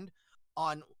brand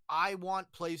on, I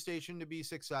want PlayStation to be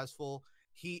successful.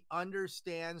 He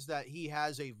understands that he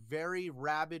has a very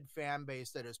rabid fan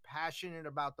base that is passionate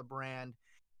about the brand,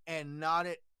 and not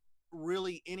at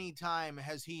really any time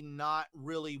has he not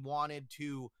really wanted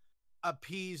to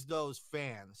appease those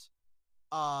fans.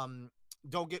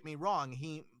 Don't get me wrong.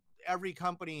 Every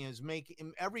company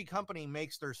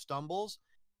makes their stumbles.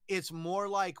 It's more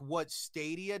like what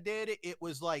Stadia did. It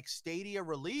was like Stadia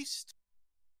released,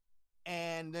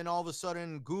 and then all of a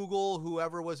sudden Google,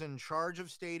 whoever was in charge of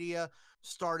Stadia,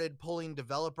 started pulling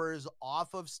developers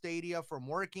off of Stadia from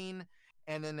working,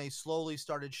 and then they slowly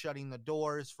started shutting the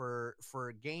doors for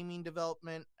gaming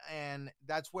development. And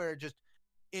that's where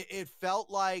it felt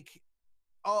like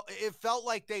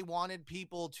they wanted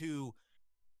people to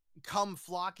come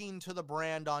flocking to the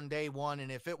brand on day one,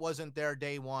 and if it wasn't their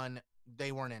day one,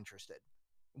 they weren't interested.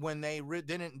 When they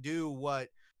didn't do what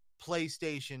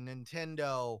PlayStation,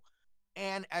 Nintendo,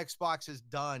 and Xbox has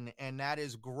done, and that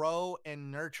is grow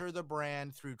and nurture the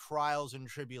brand through trials and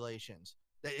tribulations.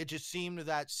 It just seemed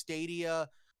that Stadia,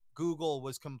 Google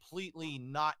was completely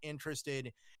not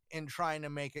interested in trying to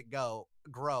make it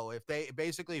grow. If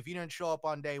you didn't show up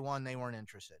on day one, they weren't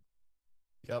interested.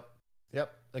 Yep.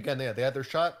 Again, they had their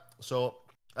shot. So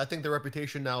I think their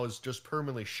reputation now is just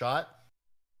permanently shot.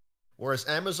 Whereas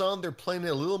Amazon, they're playing it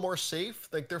a little more safe.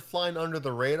 Like, they're flying under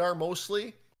the radar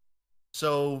mostly.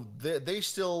 So they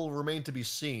still remain to be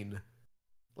seen.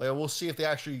 Like, we'll see if they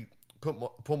actually put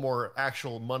more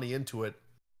actual money into it.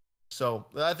 So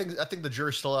I think the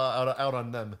jury's still out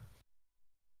on them.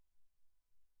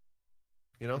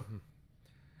 You know? Mm-hmm.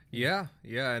 Yeah,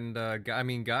 and I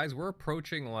mean, guys, we're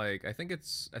approaching, like, I think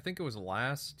it was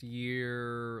last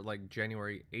year, like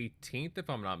January 18th, if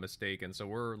I'm not mistaken. So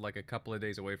we're like a couple of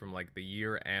days away from like the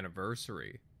year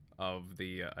anniversary of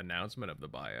the announcement of the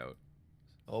buyout.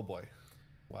 Oh boy,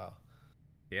 wow.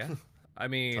 Yeah, I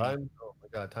mean, oh my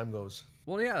god, time goes.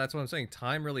 Well, yeah, that's what I'm saying.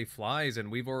 Time really flies,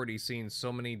 and we've already seen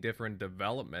so many different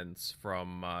developments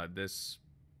from this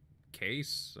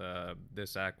case,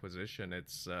 this acquisition.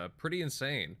 It's pretty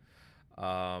insane.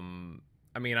 I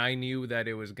mean, I knew that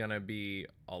it was gonna be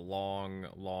a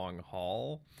long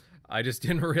haul. I just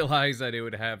didn't realize that it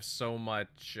would have so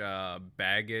much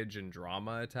baggage and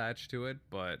drama attached to it.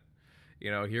 But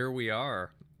here we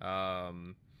are.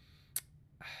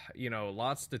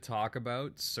 Lots to talk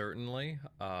about, certainly.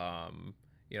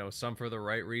 Some for the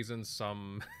right reasons,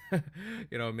 some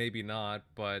maybe not.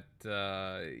 But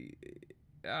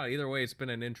either way, it's been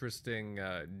an interesting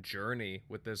journey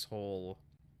with this whole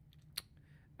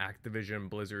Activision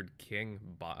Blizzard King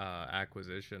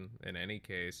acquisition. In any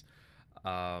case,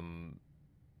 again,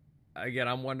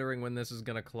 I'm wondering when this is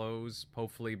going to close.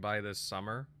 Hopefully by this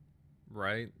summer,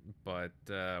 right? But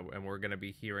and we're going to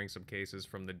be hearing some cases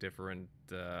from the different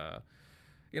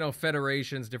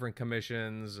federations, different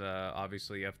commissions,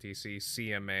 obviously FTC,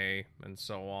 CMA, and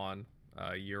so on.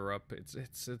 Europe.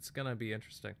 It's going to be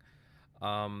interesting.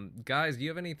 Guys, do you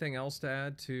have anything else to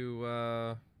add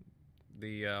to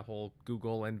the whole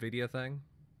Google Nvidia thing?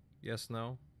 Yes,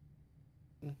 no?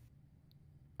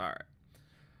 All right.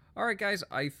 All right, guys,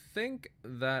 I think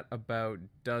that about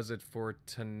does it for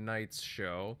tonight's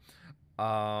show.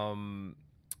 Yeah,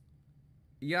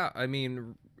 I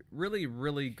mean, really,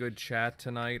 really good chat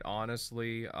tonight,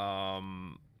 honestly. You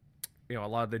know, a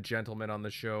lot of the gentlemen on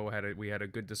the show we had a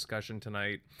good discussion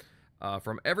tonight.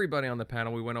 From everybody on the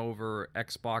panel, we went over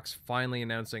Xbox finally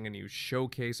announcing a new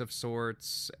showcase of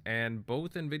sorts, and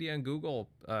both Nvidia and Google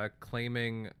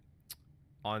claiming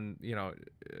on,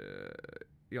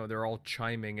 they're all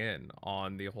chiming in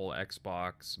on the whole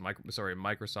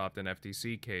Microsoft and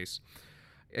FTC case.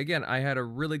 Again, I had a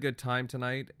really good time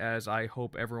tonight, as I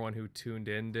hope everyone who tuned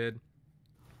in did.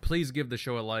 Please give the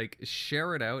show a like,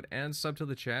 share it out, and sub to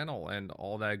the channel and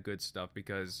all that good stuff,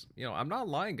 because, I'm not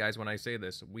lying, guys, when I say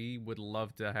this. We would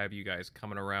love to have you guys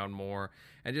coming around more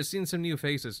and just seeing some new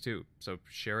faces, too. So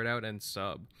share it out and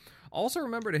sub. Also,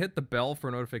 remember to hit the bell for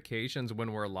notifications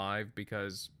when we're live,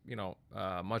 because,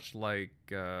 much like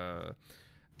the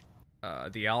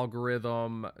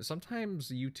algorithm, sometimes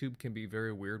YouTube can be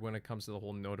very weird when it comes to the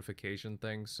whole notification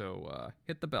thing. So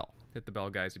hit the bell. Hit the bell,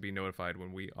 guys, to be notified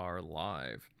when we are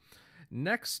live.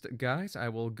 Next, guys, I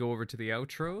will go over to the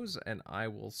outros, and I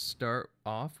will start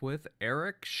off with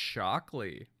Eric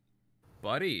Shockley.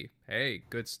 Buddy, hey,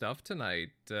 good stuff tonight.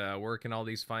 Where can all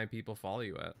these fine people follow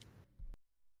you at?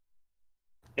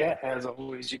 Yeah, as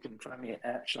always, you can find me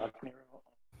at ShockNero on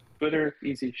Twitter,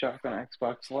 Easy Shock on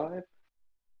Xbox Live.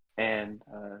 And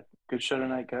good show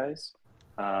tonight, guys.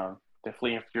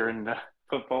 Definitely, if you're in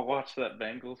football, watch that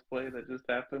Bengals play that just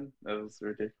happened. That was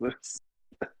ridiculous.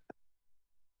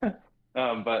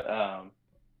 But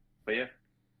yeah,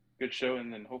 good show,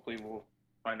 and then hopefully we'll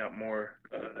find out more.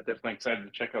 Definitely excited to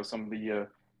check out some of the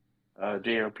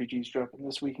JRPGs dropping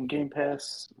this week in Game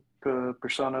Pass.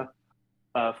 Persona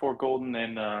 4 Golden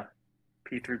and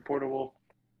P3 Portable.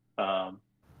 And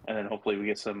then hopefully we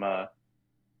get some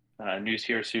news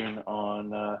here soon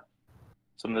on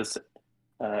some of this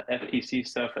FTC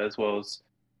stuff, as well as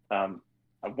I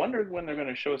wondered when they're going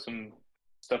to show some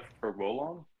stuff for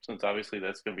Wolong, since obviously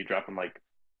that's going to be dropping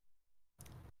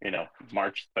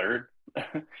March 3rd.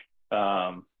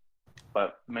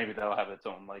 But maybe that'll have its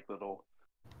own little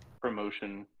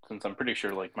promotion, since I'm pretty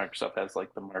sure Microsoft has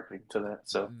the marketing to that.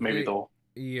 So maybe they'll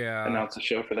announce a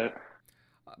show for that.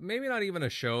 Maybe not even a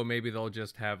show. Maybe they'll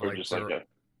just have their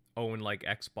own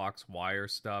Xbox Wire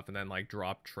stuff, and then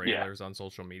drop trailers on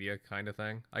social media kind of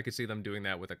thing. I could see them doing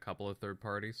that with a couple of third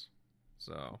parties.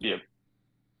 So yep.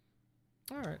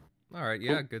 All right,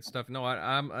 yeah, cool. Good stuff. No,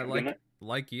 I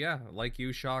like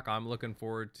you, Shock. I'm looking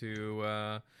forward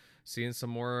to seeing some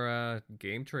more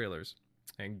game trailers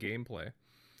and gameplay.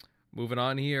 Moving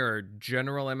on here,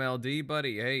 General MLD,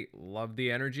 buddy. Hey, love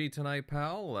the energy tonight,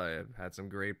 pal. Had some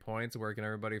great points. Where can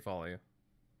everybody follow you?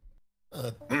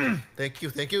 Thank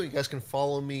you. You guys can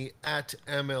follow me at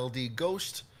MLD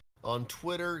Ghost on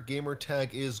Twitter.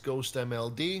 Gamertag is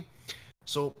GhostMLD.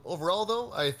 So overall,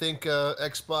 though, I think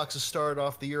Xbox has started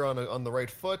off the year on the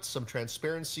right foot. Some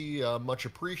transparency, much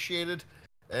appreciated.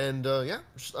 And I'm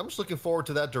just looking forward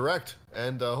to that direct.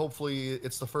 And hopefully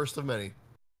it's the first of many.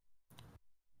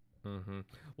 Mm-hmm.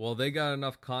 Well, they got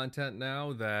enough content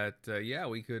now that,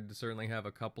 we could certainly have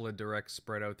a couple of directs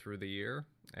spread out through the year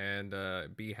and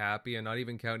be happy and not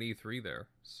even count E3 there.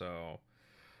 So,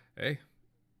 hey,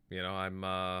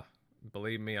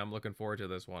 believe me, I'm looking forward to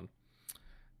this one.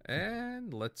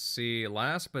 And let's see,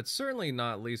 last but certainly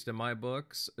not least in my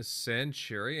books,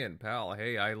 Centurion, pal.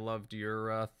 Hey, I loved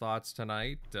your thoughts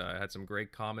tonight. Had some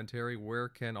great commentary. Where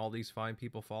can all these fine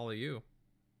people follow you?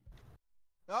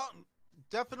 Oh,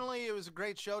 definitely, it was a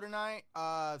great show tonight.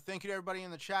 Thank you to everybody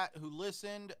in the chat who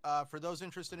listened. For those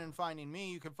interested in finding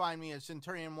me, you can find me at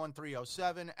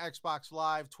Centurion1307, Xbox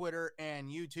Live, Twitter, and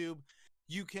YouTube.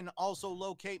 You can also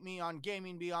locate me on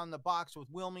Gaming Beyond the Box with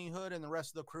Wilmy Hood and the rest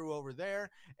of the crew over there.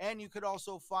 And you could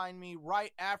also find me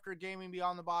right after Gaming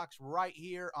Beyond the Box right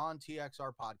here on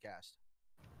TXR Podcast.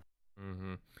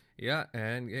 Mm-hmm. Yeah,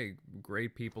 and hey,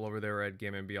 great people over there at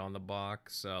Gaming Beyond the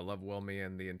Box. Love Wilmy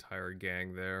and the entire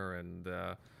gang there. And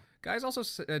guys, also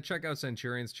check out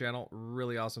Centurion's channel.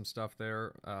 Really awesome stuff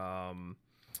there.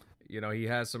 He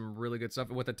has some really good stuff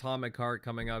with Atomic Heart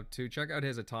coming up too. Check out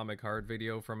his Atomic Heart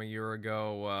video from a year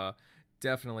ago.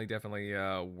 Definitely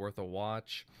worth a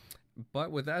watch.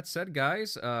 But with that said,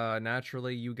 guys,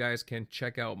 naturally you guys can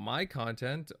check out my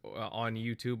content on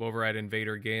YouTube over at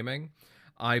Invader Gaming.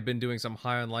 I've been doing some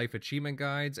high on life achievement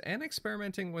guides and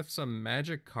experimenting with some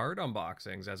magic card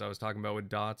unboxings, as I was talking about with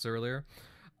Dots earlier.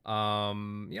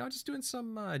 Just doing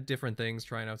some different things,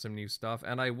 trying out some new stuff,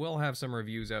 and I will have some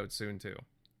reviews out soon too.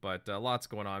 But lots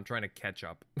going on. I'm trying to catch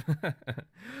up.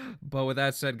 But with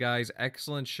that said, guys,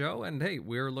 excellent show. And hey,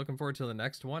 we're looking forward to the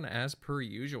next one as per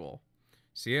usual.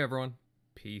 See you, everyone.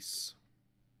 Peace.